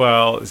camp.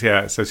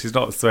 So she's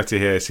not sweaty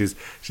here. She's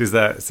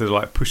there, sort of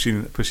like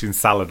pushing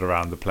salad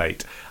around the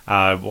plate,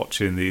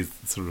 watching these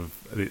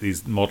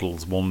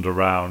models wander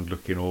around,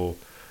 looking all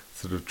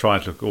sort of trying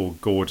to look all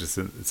gorgeous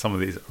in some of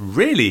these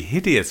really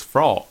hideous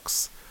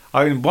frocks.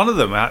 I mean, one of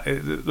them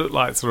it looked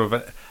like sort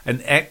of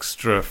an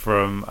extra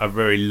from a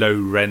very low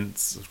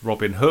rent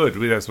Robin Hood,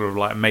 with those sort of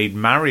like Maid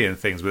Marian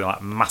things with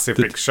like massive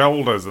big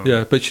shoulders.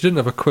 But she didn't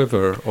have a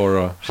quiver or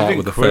a hat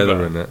with a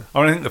feather in it.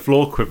 I don't think the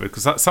floor quivered,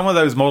 because some of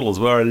those models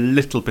were a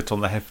little bit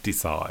on the hefty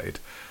side,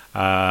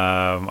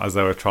 as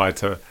they were trying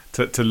to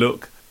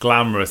look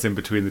glamorous in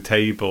between the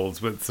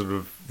tables with sort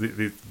of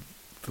the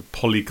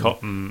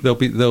polycotton.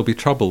 There'll be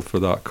trouble for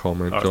that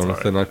comment,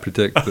 Jonathan. Sorry. I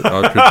predict.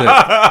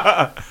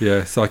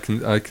 Yes, I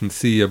can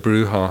see a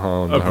brouhaha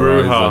on the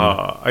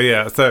horizon.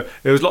 Yeah. So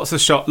there was lots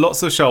of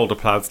shoulder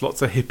pads,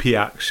 lots of hippie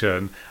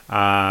action,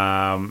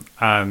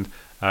 and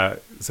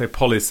so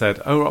Polly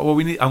said, "Oh, well,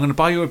 I'm going to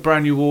buy you a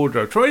brand new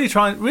wardrobe." Really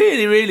trying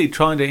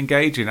to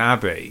engage in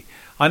Abby.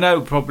 I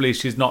know probably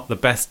she's not the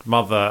best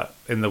mother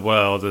in the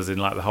world, as in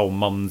like the whole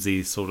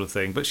mumsy sort of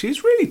thing, but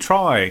she's really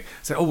trying.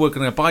 So, we're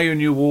going to buy you a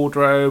new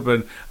wardrobe,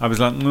 and I was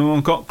like, "No,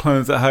 I've got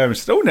clothes at home."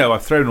 She said, "Oh no,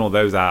 I've thrown all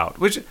those out,"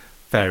 which,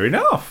 fair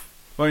enough.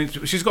 I mean,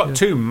 she's got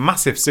two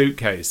massive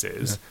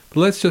suitcases. Yeah.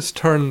 But let's just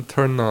turn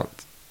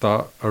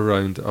that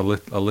around a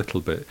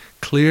little bit.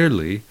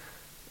 Clearly,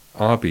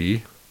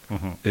 Abby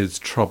is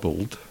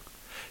troubled.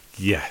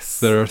 Yes.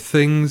 There are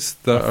things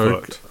that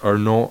Afoot. are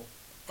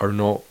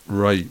not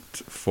right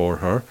for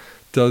her.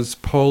 Does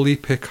Polly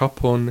pick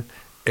up on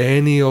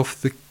any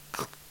of the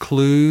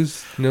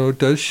clues? No,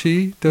 does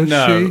she? Does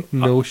No, she?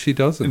 No, she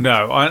doesn't.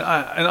 No,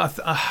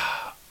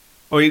 I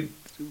mean,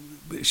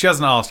 she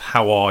hasn't asked,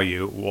 how are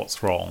you,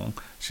 what's wrong.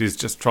 She's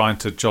just trying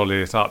to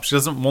jolly it up. She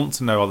doesn't want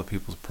to know other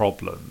people's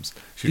problems.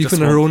 She Even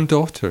just her wants- own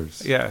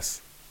daughters.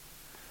 Yes.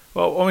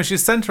 Well, I mean,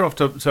 she's sent her off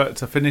to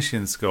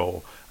finishing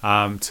school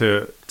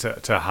to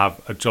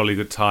have a jolly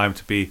good time,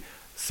 to be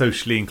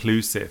socially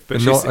inclusive.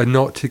 But And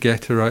not to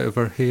get her out of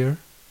her hair.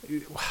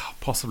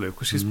 possibly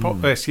because she's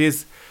she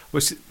is.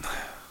 Well,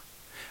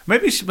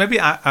 maybe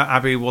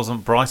Abby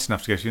wasn't bright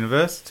enough to go to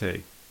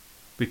university,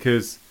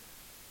 because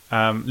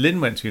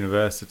Lynn went to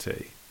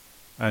university,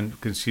 and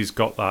because she's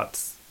got that.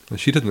 And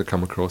she didn't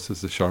come across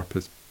as the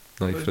sharpest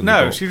knife in the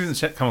No, box. she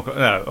didn't come across.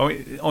 No,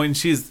 I mean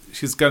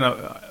she's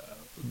gonna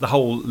the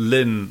whole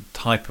Lynn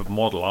type of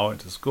model. I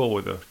went to school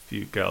with a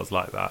few girls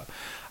like that,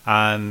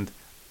 and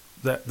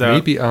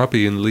Maybe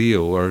Abby and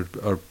Leo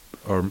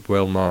are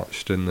well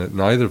matched in that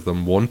neither of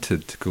them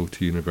wanted to go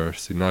to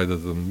university. Neither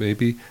of them.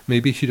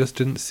 Maybe she just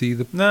didn't see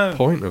the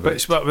point of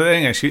it. But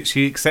then again,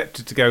 she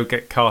accepted to go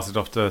get carted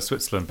off to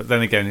Switzerland. But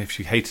then again, if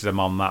she hated her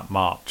mum that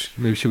much,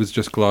 Maybe she was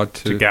just glad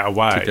to get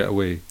away,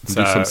 and do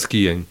So- some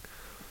skiing.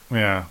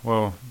 yeah.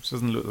 Well, she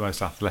doesn't look the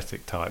most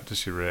athletic type, does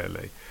she?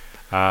 Really?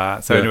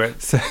 Anyway,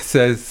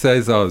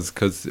 says us,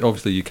 because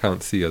obviously you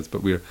can't see us,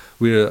 but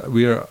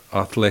we're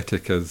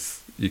athletic as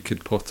you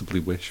could possibly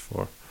wish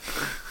for,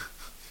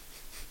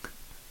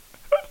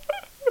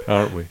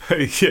 aren't we?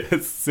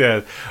 yes,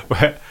 yeah.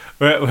 We're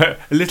a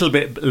little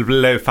bit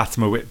below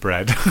Fatima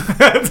Whitbread,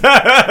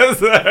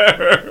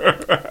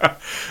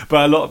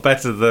 but a lot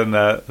better than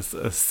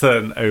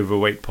certain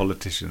overweight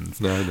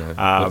politicians. No,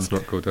 let's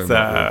not go down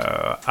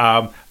that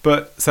road.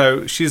 But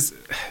so she's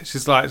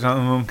like,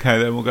 okay,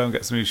 then we'll go and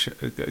get some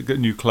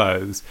new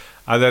clothes.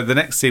 And then the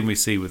next scene we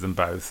see with them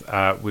both,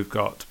 we've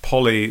got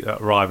Polly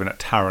arriving at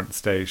Tarrant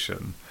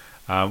Station,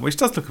 which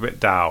does look a bit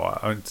dour.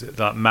 I mean,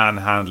 like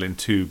manhandling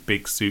two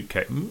big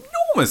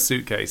enormous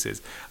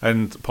suitcases,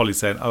 and Polly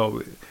saying,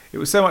 "Oh, it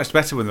was so much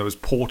better when there was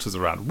porters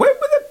around." When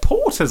were there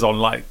porters on,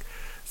 like,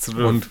 sort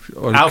of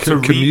On outer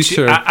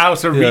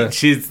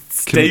reaches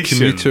stations?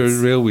 Commuter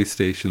railway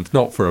stations,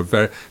 not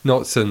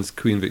since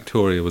Queen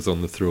Victoria was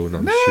on the throne,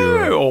 I'm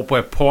sure. Or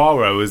where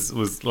Poirot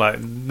was like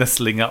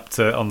nestling up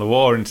to on the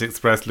Warrant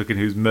Express, looking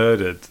who's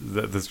murdered.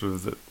 This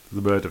was the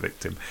murder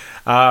victim.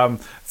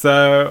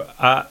 So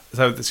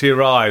she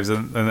arrives,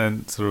 and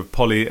then sort of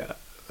Polly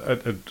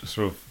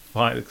sort of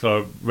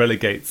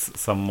relegates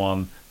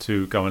someone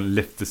to go and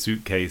lift the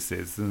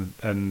suitcases, and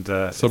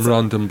Some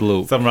random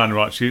bloke,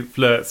 she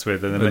flirts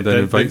with, and then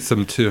invites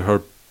them to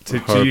her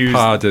use,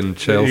 pad in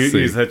Chelsea.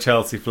 Use her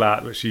Chelsea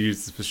flat, which she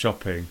uses for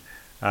shopping,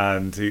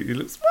 and he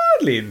looks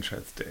mildly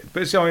interested.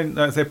 But I mean,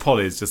 I'd say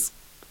Polly is just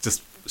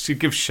she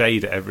gives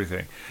shade at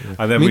everything. Yeah.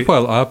 And then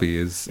meanwhile, Abby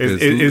is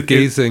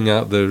gazing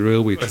at the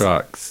railway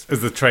tracks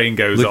as the train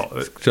goes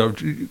on,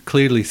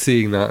 clearly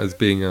seeing that as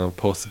being a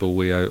possible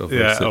way out of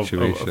the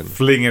situation. Of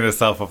flinging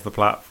herself off the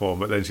platform,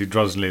 but then she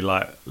drudgingly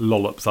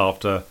lollops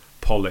after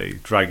Polly,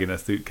 dragging her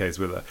suitcase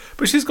with her.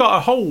 But she's got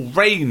a whole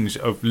range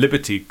of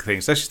Liberty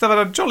things, so she's had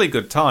a jolly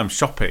good time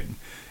shopping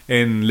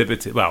in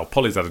Liberty. Well,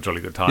 Polly's had a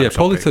jolly good time. Yeah, shopping.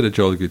 Polly's had a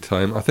jolly good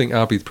time. I think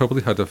Abby's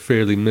probably had a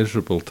fairly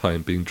miserable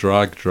time being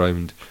dragged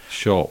round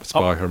shops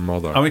by her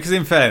mother. I mean, because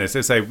in fairness,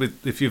 they say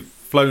if you've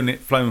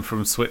flown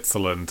from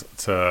Switzerland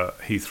to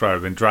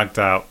Heathrow and dragged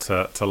out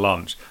to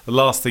lunch, the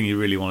last thing you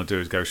really want to do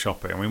is go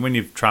shopping. I mean, when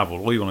you've travelled,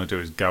 all you want to do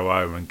is go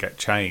home and get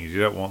changed. You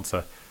don't want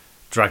to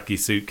drag your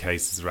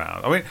suitcases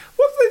around. I mean,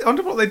 I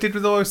wonder what they did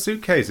with all those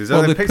suitcases.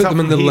 Well, they put them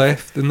in the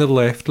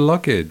left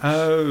luggage.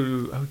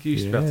 Oh, you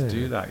used to be able to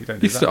do that. You don't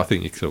do that. I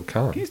think you still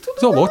can. You still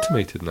It's all do that?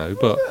 automated now,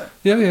 but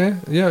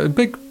yeah.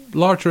 Big,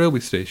 large railway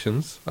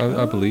stations,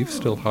 I believe,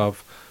 still have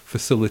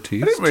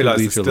facilities. I didn't realise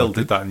they leave your still luggage.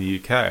 did that in the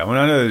UK. I mean,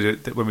 I know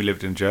that when we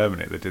lived in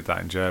Germany, they did that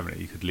in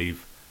Germany. You could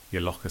leave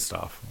your locker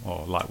stuff,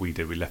 or like we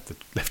did, we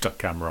left our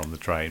camera on the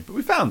train. But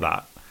we found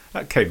that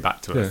came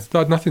back to us. That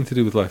had nothing to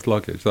do with left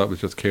luggage. That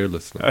was just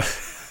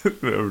carelessness.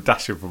 We were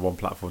dashing from one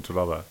platform to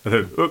another. And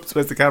then, oops,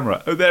 where's the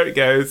camera? Oh, there it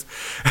goes.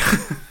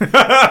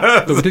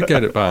 But we did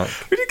get it back.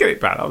 We did get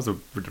it back. That was a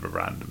bit of a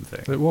random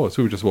thing. It was.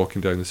 We were just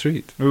walking down the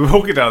street. We were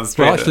walking down the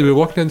street. Well, actually, we were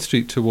walking down the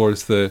street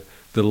towards the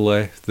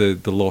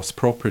lost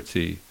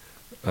property,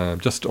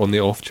 just on the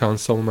off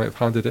chance someone might have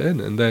handed it in,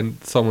 and then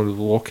someone was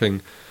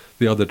walking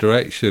the other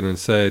direction and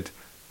said,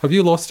 "Have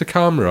you lost a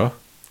camera?"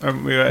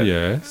 We went,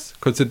 Yes,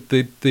 because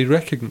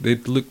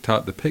they'd looked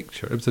at the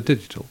picture. It was a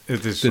digital.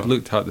 It is They'd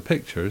looked at the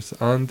pictures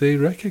and they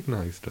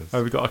recognised us.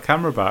 Oh, we got our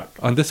camera back.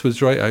 And this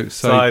was right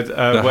outside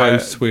the where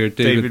house where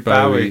David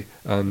Bowie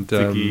and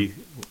Ziggy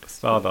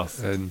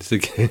Stardust and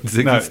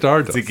Ziggy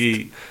Stardust,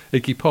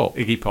 Iggy Pop.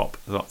 Iggy Pop,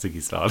 not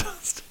Ziggy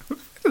Stardust. Where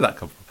did that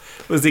come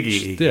from? Well,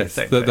 Ziggy. Yes,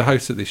 the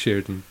house that they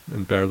shared in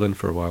Berlin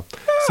for a while.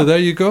 So there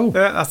you go.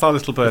 Yeah, that's our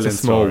little Berlin It's a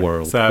small story.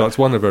 world. So, that's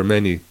one of our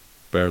many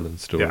Berlin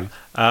stories.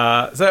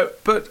 Yeah.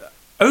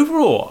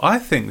 overall, I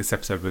think this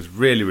episode was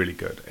really, really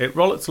good. It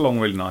rollicks along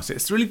really nicely.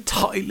 It's really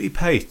tightly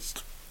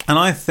paced. And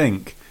I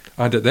think...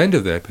 And at the end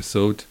of the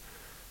episode,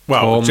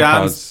 Well,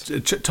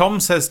 Tom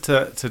says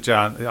to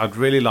Jan, I'd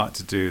really like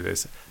to do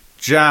this.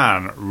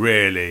 Jan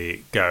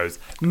really goes,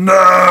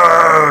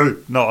 no,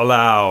 not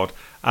allowed.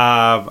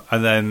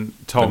 And then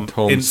Tom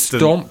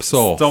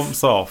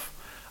stomps off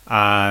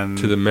and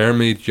to the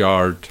mermaid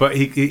yard. But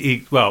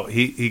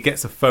he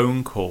gets a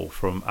phone call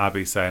from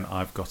Abby saying,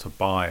 I've got a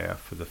buyer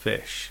for the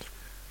fish.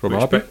 From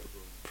Abby?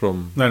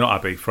 No, not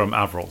Abby, from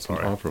Avril,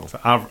 sorry. Avril. So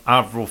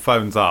Avril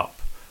phones up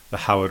the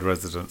Howard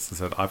residence and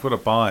said, I've got a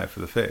buyer for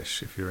the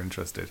fish if you're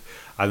interested.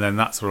 And then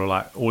that's sort of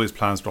like all his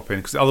plans drop in,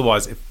 because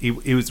otherwise if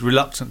he was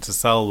reluctant to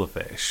sell the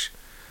fish.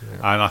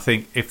 Yeah. And I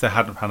think if they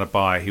hadn't had a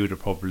buyer, he would have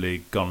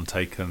probably gone and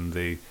taken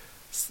the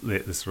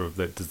sort of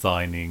the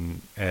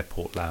designing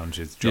airport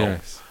lounges job.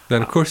 Yes.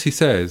 Then of course he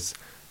says,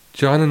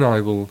 Jan and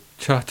I will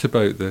chat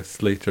about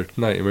this later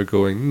tonight, and we're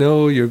going,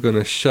 no, you're going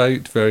to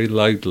shout very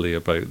loudly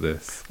about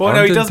this. Well,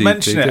 no, he does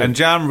mention it, and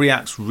Jan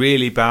reacts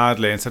really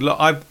badly and said, look,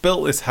 I've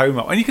built this home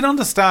up. And you can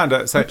understand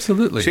it. So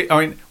absolutely.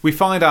 We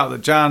find out that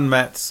Jan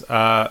met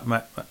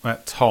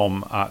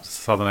Tom at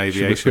Southern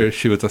Aviation.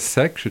 She was a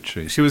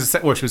secretary. She was a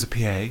PA.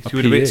 She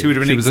would have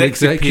been an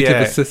executive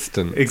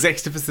assistant.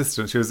 Executive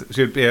assistant. She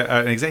would be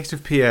an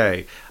executive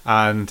PA,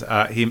 and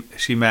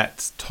she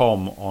met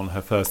Tom on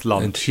her first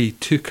lunch. And he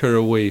took her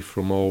away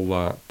from all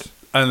that.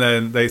 And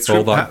then they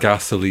all that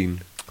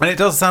gasoline. And it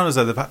does sound as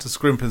though they've had to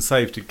scrimp and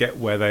save to get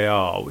where they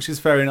are, which is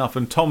fair enough.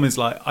 And Tom is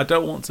like, I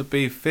don't want to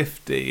be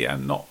 50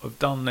 and not have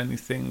done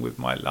anything with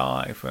my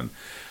life, and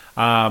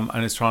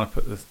is trying to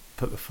put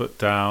the foot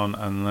down.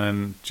 And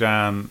then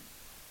Jan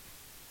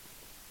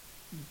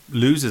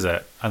loses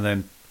it, and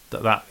then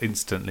that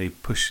instantly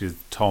pushes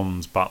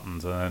Tom's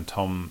buttons, and then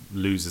Tom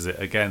loses it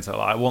again. So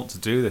I want to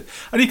do this,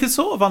 and you can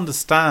sort of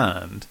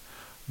understand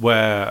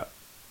where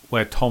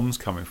Tom's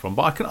coming from,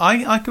 but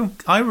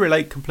I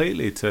relate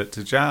completely to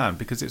Jan,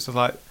 because it's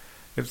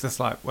just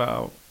like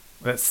well,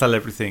 let's sell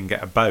everything and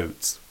get a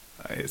boat.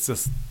 It's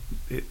just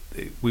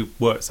we've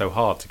worked so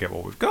hard to get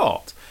what we've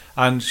got,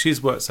 and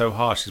she's worked so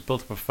hard. She's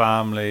built up a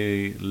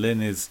family.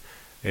 Lynn is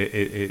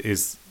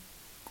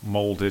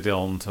molded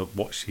onto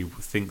what she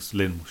thinks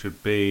Lynn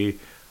should be.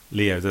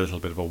 Leo's a little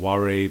bit of a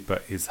worry,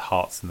 but his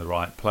heart's in the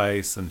right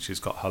place, and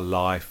she's got her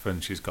life,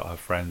 and she's got her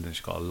friend, and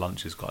she's got her lunch.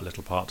 She's got a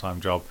little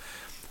part-time job.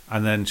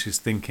 And then she's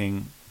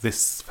thinking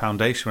this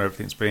foundation where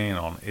everything's being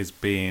on is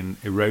being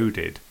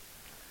eroded.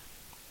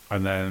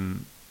 And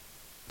then,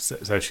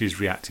 so she's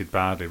reacted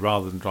badly.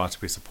 Rather than try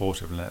to be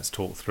supportive and let's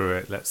talk through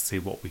it, let's see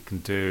what we can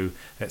do,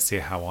 let's see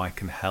how I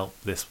can help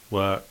this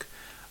work.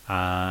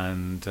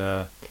 And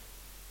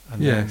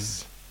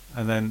yes.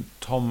 And then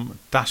Tom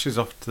dashes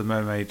off to the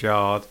mermaid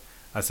yard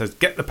and says,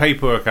 get the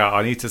paperwork out,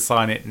 I need to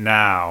sign it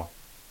now.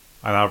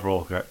 And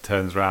Avril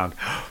turns around,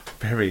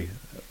 very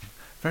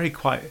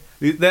quiet.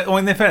 In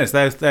their fairness,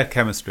 their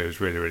chemistry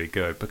was really, really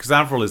good, because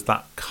Avril is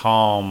that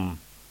calmness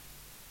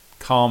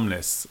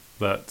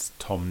that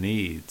Tom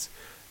needs.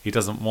 He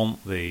doesn't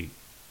want the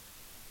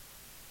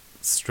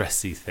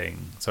stressy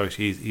thing, so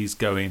he's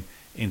going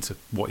into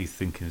what he's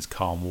thinking is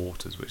calm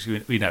waters, which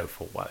we know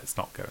full well it's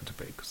not going to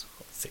be, because we've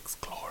got 6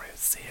 glorious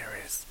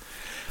series.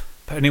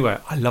 But anyway,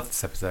 I love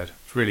this episode.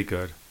 It's really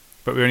good.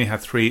 But we only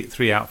had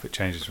three outfit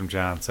changes from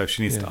Jan, so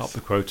she needs to up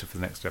the quota for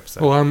the next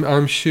episode. Well,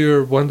 I'm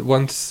sure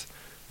once,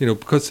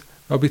 because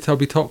I'll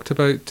be talked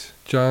about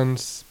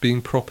Jan's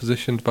being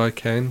propositioned by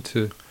Ken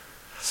to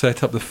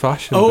set up the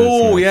fashion business.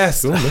 Oh,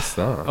 yes. Don't miss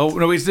that. Oh,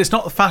 no, it's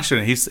not the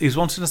fashion. He's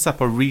wanting to set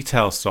up a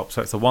retail stop,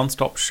 so it's a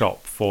one-stop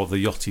shop for the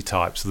yachty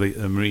types, the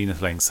marina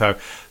things. So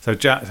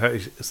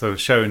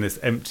showing this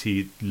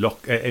empty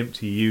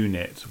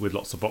unit with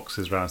lots of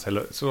boxes around. Say,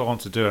 look, that's what I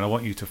want to do, and I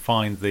want you to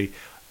find the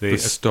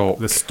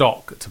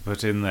stock to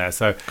put in there.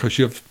 So because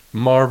you have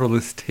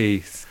marvellous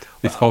taste.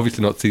 He's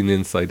obviously not seen the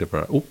inside of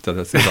her. Oh, did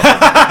I say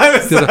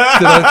that? did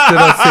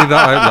I say that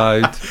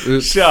out loud?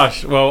 Oops.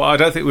 Shush. Well, I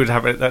don't think we'd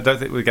have it. I don't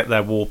think we'd get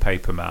their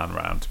wallpaper man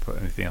round to put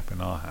anything up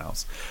in our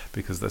house,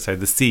 because they say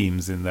the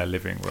seams in their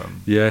living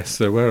room. Yes,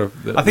 there were.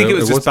 I think it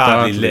was just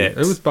badly lit.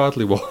 It was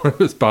badly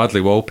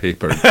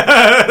wallpapered.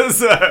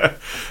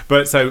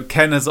 So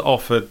Ken has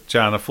offered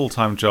Jan a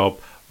full-time job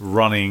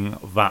running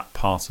that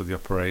part of the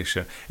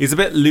operation. He's a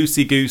bit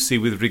loosey-goosey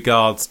with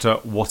regards to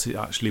what it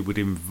actually would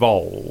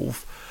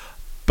involve,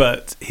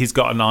 but he's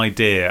got an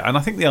idea, and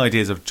I think the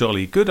idea is a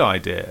jolly good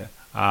idea.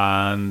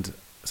 And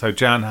so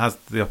Jan has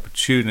the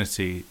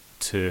opportunity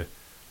to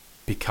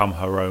become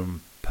her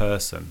own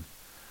person.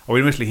 I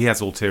mean, initially he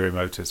has ulterior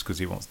motives, because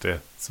he wants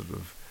to sort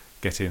of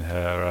get in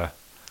her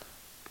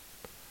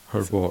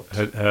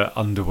her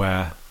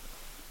underwear,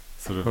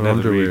 sort of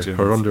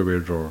her underwear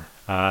drawer.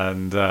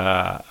 And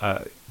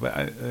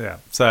yeah,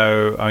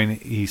 so I mean,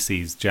 he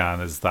sees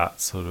Jan as that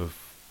sort of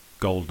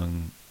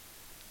golden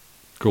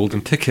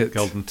ticket. The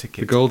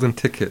golden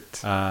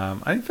ticket.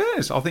 And in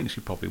fairness, I think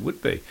she probably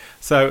would be.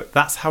 So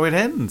that's how it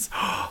ends.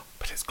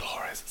 But it's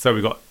glorious. So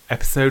we've got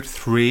episode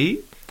 3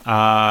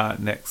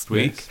 next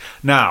week.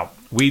 Now,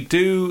 we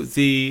do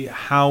the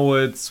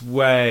Howard's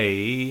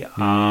Way.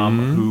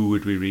 Who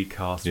would we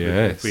recast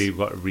Yes.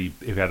 if we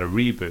had a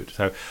reboot?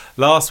 So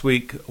last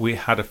week we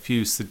had a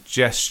few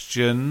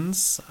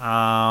suggestions.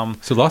 So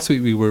last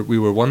week we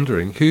were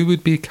wondering who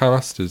would be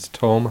cast as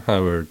Tom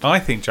Howard. I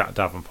think Jack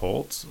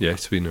Davenport.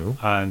 Yes, we know.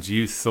 And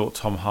you thought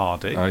Tom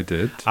Hardy. I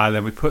did. And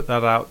then we put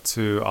that out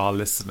to our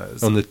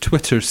listeners. On the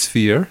Twitter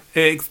sphere.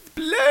 It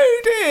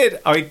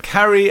exploded!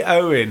 Carrie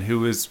Owen, who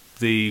was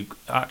the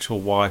actual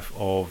wife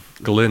of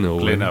Glyn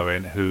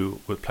Owen.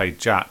 who would play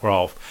Jack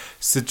Rolfe,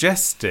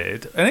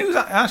 suggested, and it was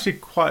actually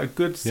quite a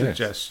good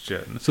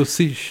suggestion. So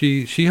see,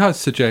 she has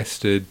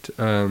suggested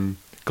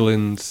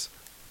Glyn's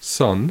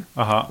son,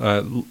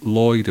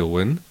 Lloyd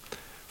Owen,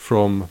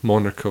 from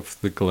Monarch of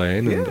the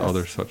Glen and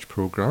other such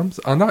programs.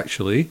 And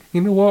actually,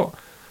 you know what?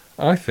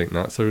 I think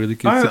that's a really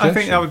good suggestion. I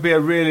think that would be a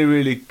really,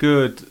 really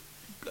good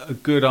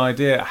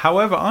idea.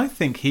 However, I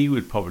think he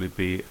would probably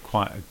be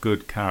quite a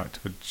good character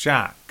for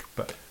Jack.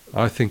 But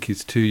I think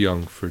he's too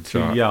young for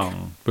Jack. Too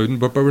young.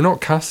 But we're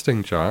not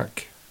casting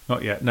Jack.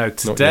 Not yet. No,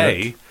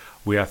 today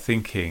we are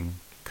thinking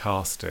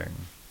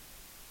casting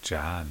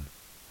Jan.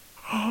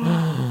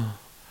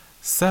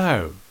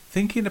 So,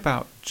 thinking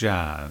about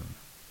Jan,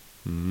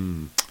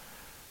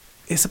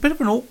 it's a bit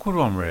of an awkward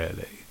one,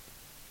 really,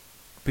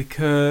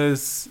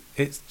 because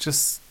it's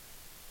just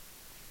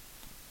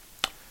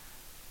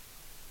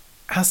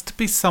has to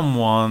be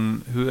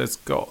someone who has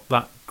got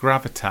that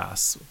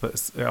gravitas,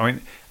 but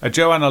a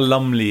Joanna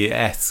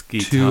Lumley-esque.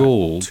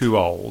 Too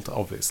old,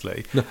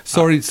 obviously. No,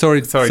 sorry,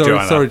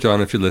 Joanna.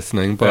 John, if you're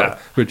listening, but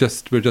we're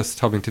just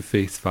having to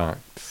face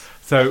facts.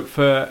 So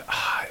for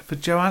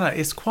Joanna,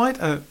 it's quite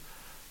a.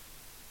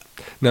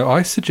 Now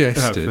I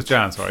suggested for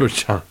Jan, sorry.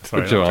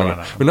 For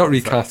Joanna. We're not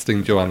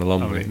recasting Joanna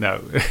Lumley. No,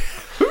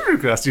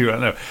 recasting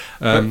Joanna.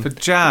 No, but for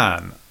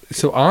Jan.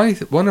 So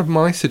one of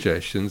my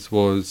suggestions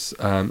was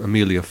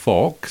Amelia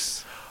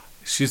Fox.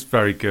 She's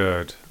very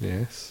good.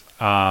 Yes.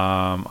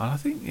 And I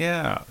think,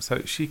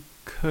 so she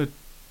could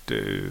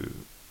do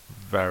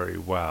very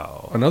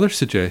well. Another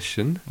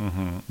suggestion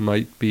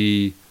might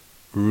be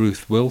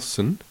Ruth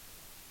Wilson.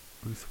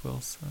 Ruth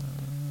Wilson?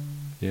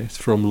 Yes,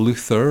 from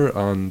Luther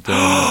and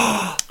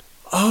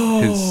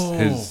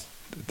his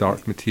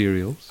Dark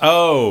Materials.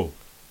 Oh!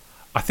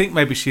 I think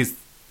maybe she'd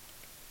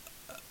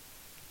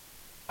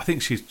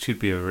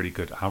be a really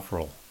good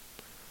Avril.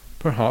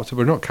 Perhaps, but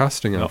we're not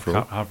casting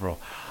Avril. Avril.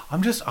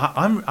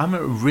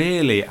 I'm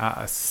really at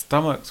a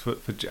stomach for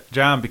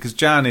Jan, because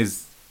Jan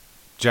is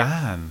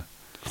Jan.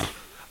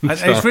 And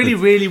it's really,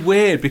 really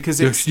weird because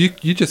it's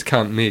you just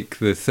can't make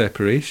the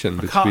separation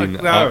between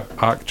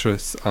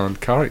actress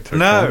and character.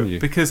 No, can you?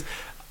 Because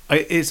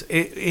it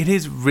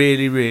is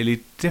really,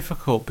 really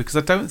difficult, because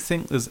I don't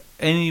think there's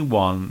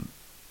anyone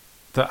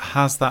that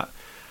has that.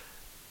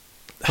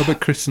 How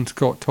about Kristen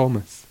Scott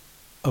Thomas?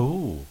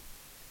 Out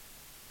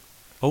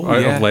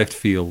of left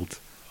field.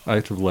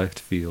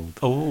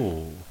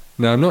 Oh.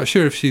 Now I'm not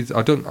sure if she's.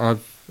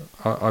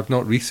 I've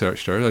not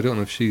researched her. I don't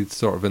know if she's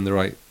sort of in the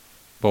right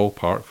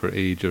ballpark for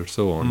age or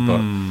so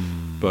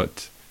on.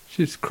 But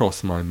she's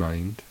crossed my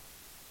mind.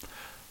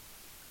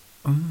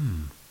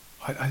 I'm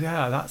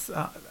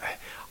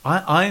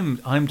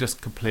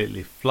just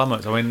completely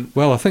flummoxed. I mean,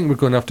 well, I think we're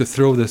going to have to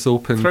throw this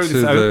open to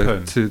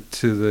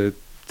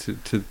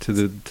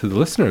the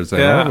listeners,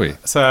 then, aren't we?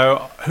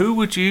 So, who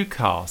would you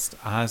cast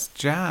as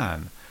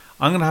Jan?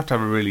 I'm going to have a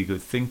really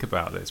good think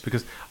about this,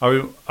 because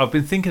I've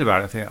been thinking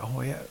about it. I think,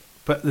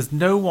 but there's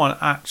no one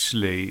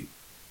actually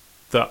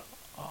that.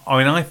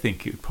 I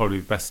think it would probably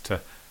be best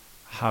to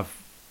have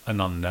an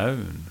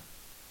unknown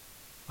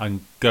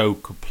and go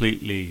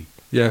completely.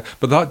 Yeah,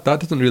 but that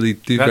doesn't really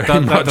do very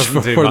much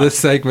for this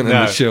segment in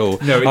the show.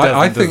 No, it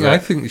doesn't. I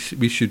think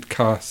we should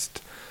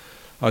cast,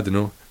 I don't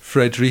know,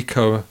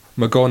 Frederica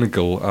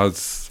McGonagall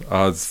as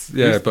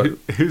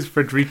who's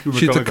Frederica McGonagall?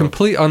 She's a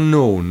complete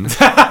unknown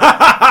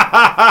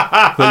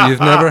that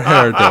you've never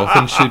heard of,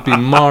 and she'd be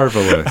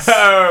marvellous.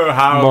 Oh,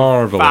 how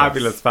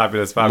marvellous.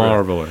 Fabulous.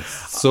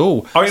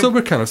 So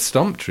we're kind of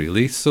stumped,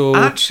 really. So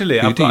actually,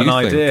 I've got an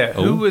idea.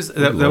 Oh, who was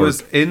there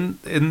was in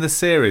the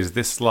series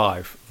This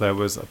Life? There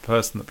was a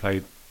person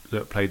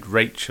that played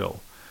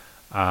Rachel,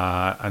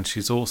 and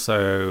she's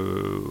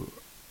also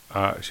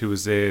she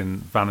was in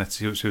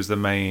Vanity. She was the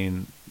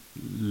main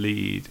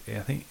lead. I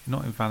think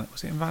not in Vanity.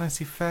 Was it in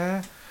Vanity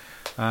Fair?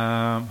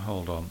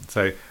 Hold on.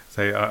 So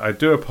I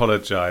do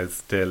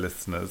apologise, dear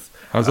listeners.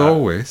 As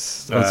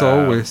always,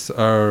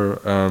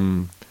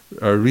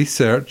 our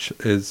research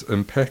is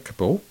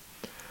impeccable.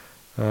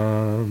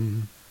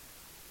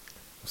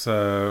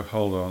 So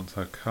hold on.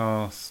 So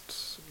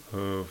cast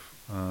of.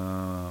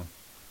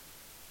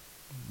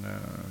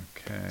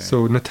 Okay.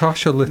 So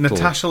Natasha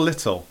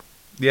Little.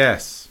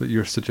 Yes. That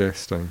you're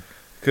suggesting.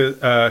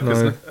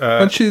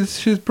 And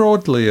she's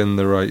broadly in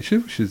the right.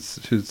 She's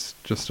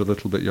just a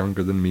little bit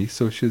younger than me,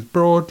 so she's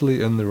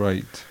broadly in the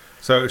right.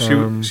 So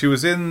she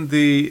was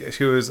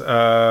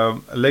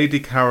Lady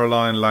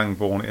Caroline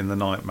Langbourne in The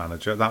Night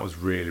Manager. That was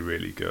really,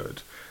 really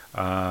good.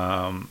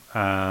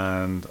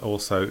 and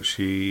also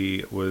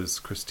she was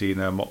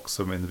Christina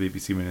Moxham in the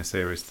BBC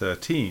miniseries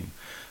 13.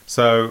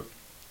 So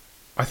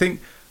I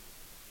think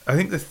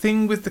the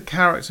thing with the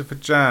character for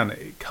Jan,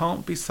 it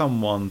can't be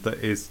someone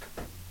that is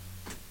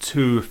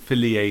too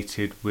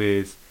affiliated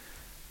with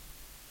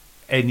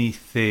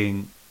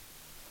anything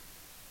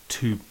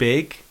too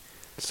big.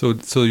 So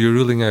you're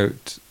ruling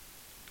out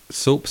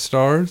soap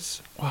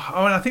stars? Well,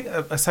 I mean, I think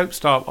a soap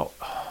star. Well,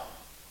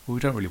 we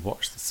don't really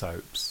watch the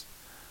soaps,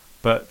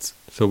 but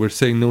So we're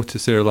saying no to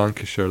Sarah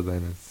Lancashire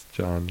then, as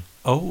Jan.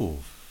 oh,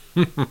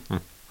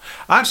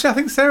 actually, I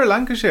think Sarah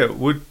Lancashire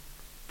would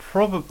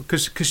probably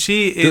because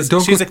she is.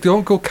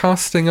 Don't go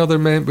casting other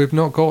men. We've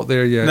not got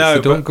there yet. No,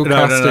 so don't go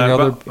casting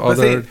other parts.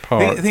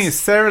 The thing is,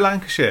 Sarah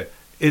Lancashire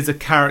is a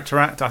character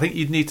actor. I think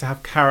you'd need to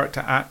have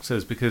character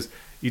actors because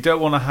you don't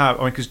want to have.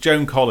 I mean, because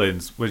Joan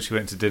Collins, when she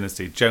went to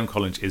Dynasty, Joan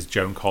Collins is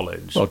Joan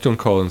Collins. Well, Joan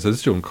Collins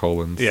is Joan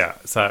Collins. Yeah.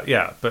 So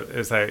yeah, but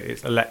it's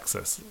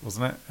Alexis,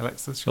 wasn't it?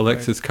 Alexis.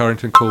 Alexis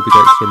Carrington, Colby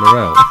Dexter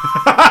Morell,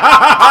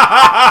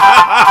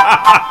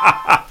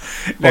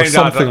 or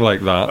something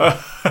like that.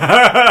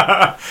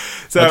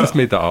 So I just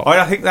made that up.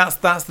 I think that's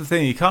the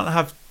thing. You can't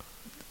have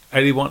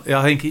anyone.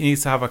 I think it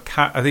needs to have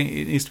I think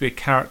it needs to be a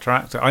character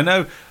actor. I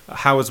know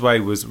Howard's Way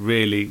was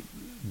really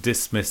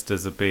dismissed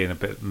as being a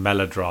bit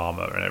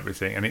melodrama and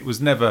everything, and it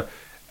was never.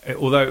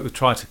 Although it would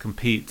try to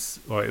compete,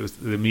 or it was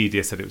the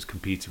media said it was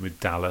competing with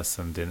Dallas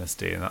and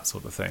Dynasty and that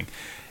sort of thing.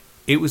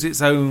 It was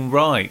its own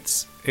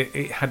right.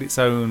 It had its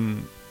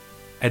own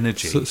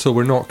energy. So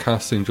we're not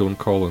casting Joan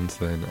Collins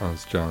then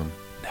as Jan.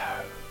 No.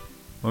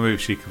 Well, maybe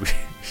she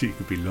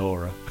could be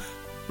Laura.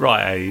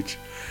 Right age.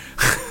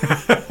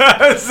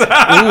 I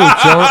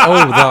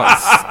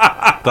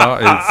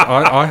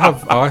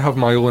have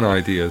my own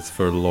ideas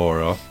for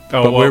Laura.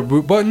 Oh, but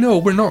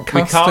we're not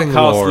casting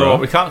Laura.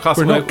 We can't cast.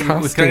 We're Laura. not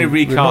casting. We can only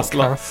recast.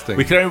 We're not casting.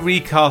 We can only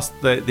recast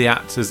the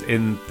actors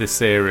in this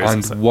series.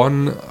 And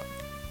one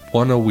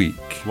a week.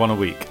 One a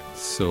week.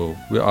 So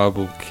I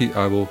will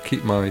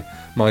keep my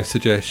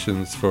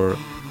suggestions for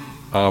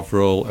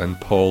Avril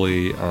and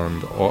Polly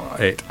and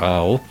et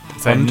al.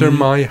 Under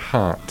my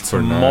hat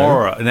for now.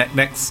 Tomorrow,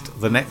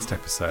 the next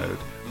episode,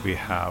 we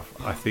have.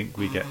 I think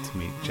we get to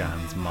meet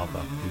Jan's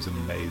mother, who's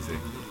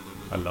amazing.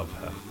 I love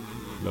her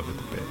to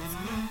bits.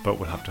 But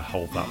we'll have to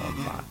hold that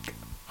one back.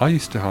 I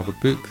used to have a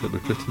book that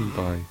was written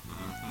by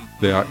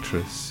the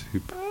actress who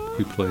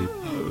played.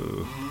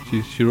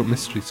 She wrote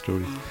mystery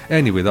stories.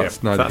 Anyway,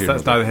 that's neither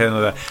here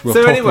nor there. We'll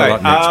talk anyway,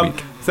 about that next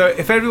week. So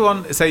if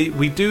everyone say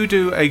we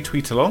do a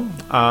tweet along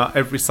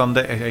every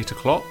Sunday at 8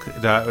 o'clock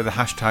with the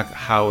hashtag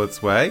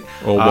Howard's Way.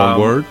 Or one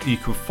word. You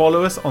can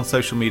follow us on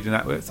social media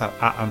networks at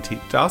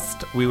Antique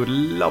Dust. We would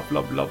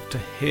love to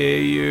hear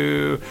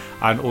you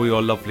and all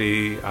your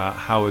lovely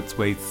Howard's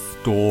Way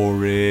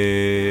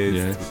stories.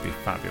 Yes. It would be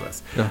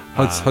fabulous. Yeah.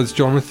 Has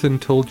Jonathan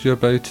told you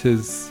about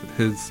his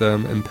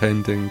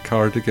impending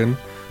cardigan?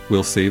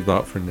 We'll save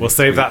that for next week. We'll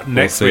save that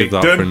next week.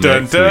 Dun,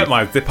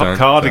 my zip-up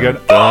cardigan.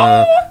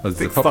 A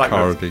zip-up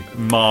cardigan.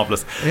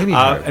 Marvellous.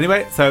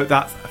 Anyway, so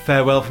that's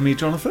farewell from me,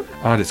 Jonathan.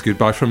 And it's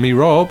goodbye from me,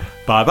 Rob.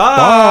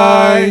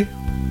 Bye-bye.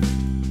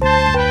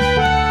 Bye.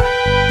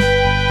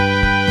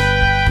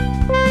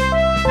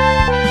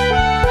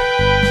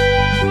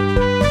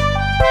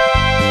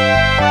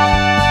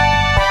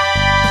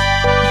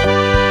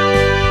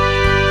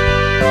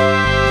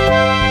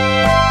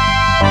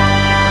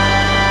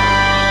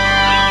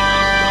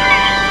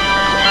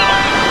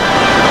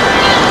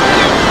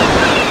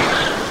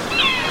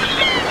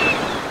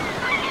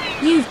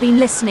 You've been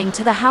listening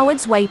to the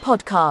Howard's Way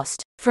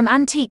podcast from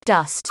Antique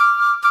Dust.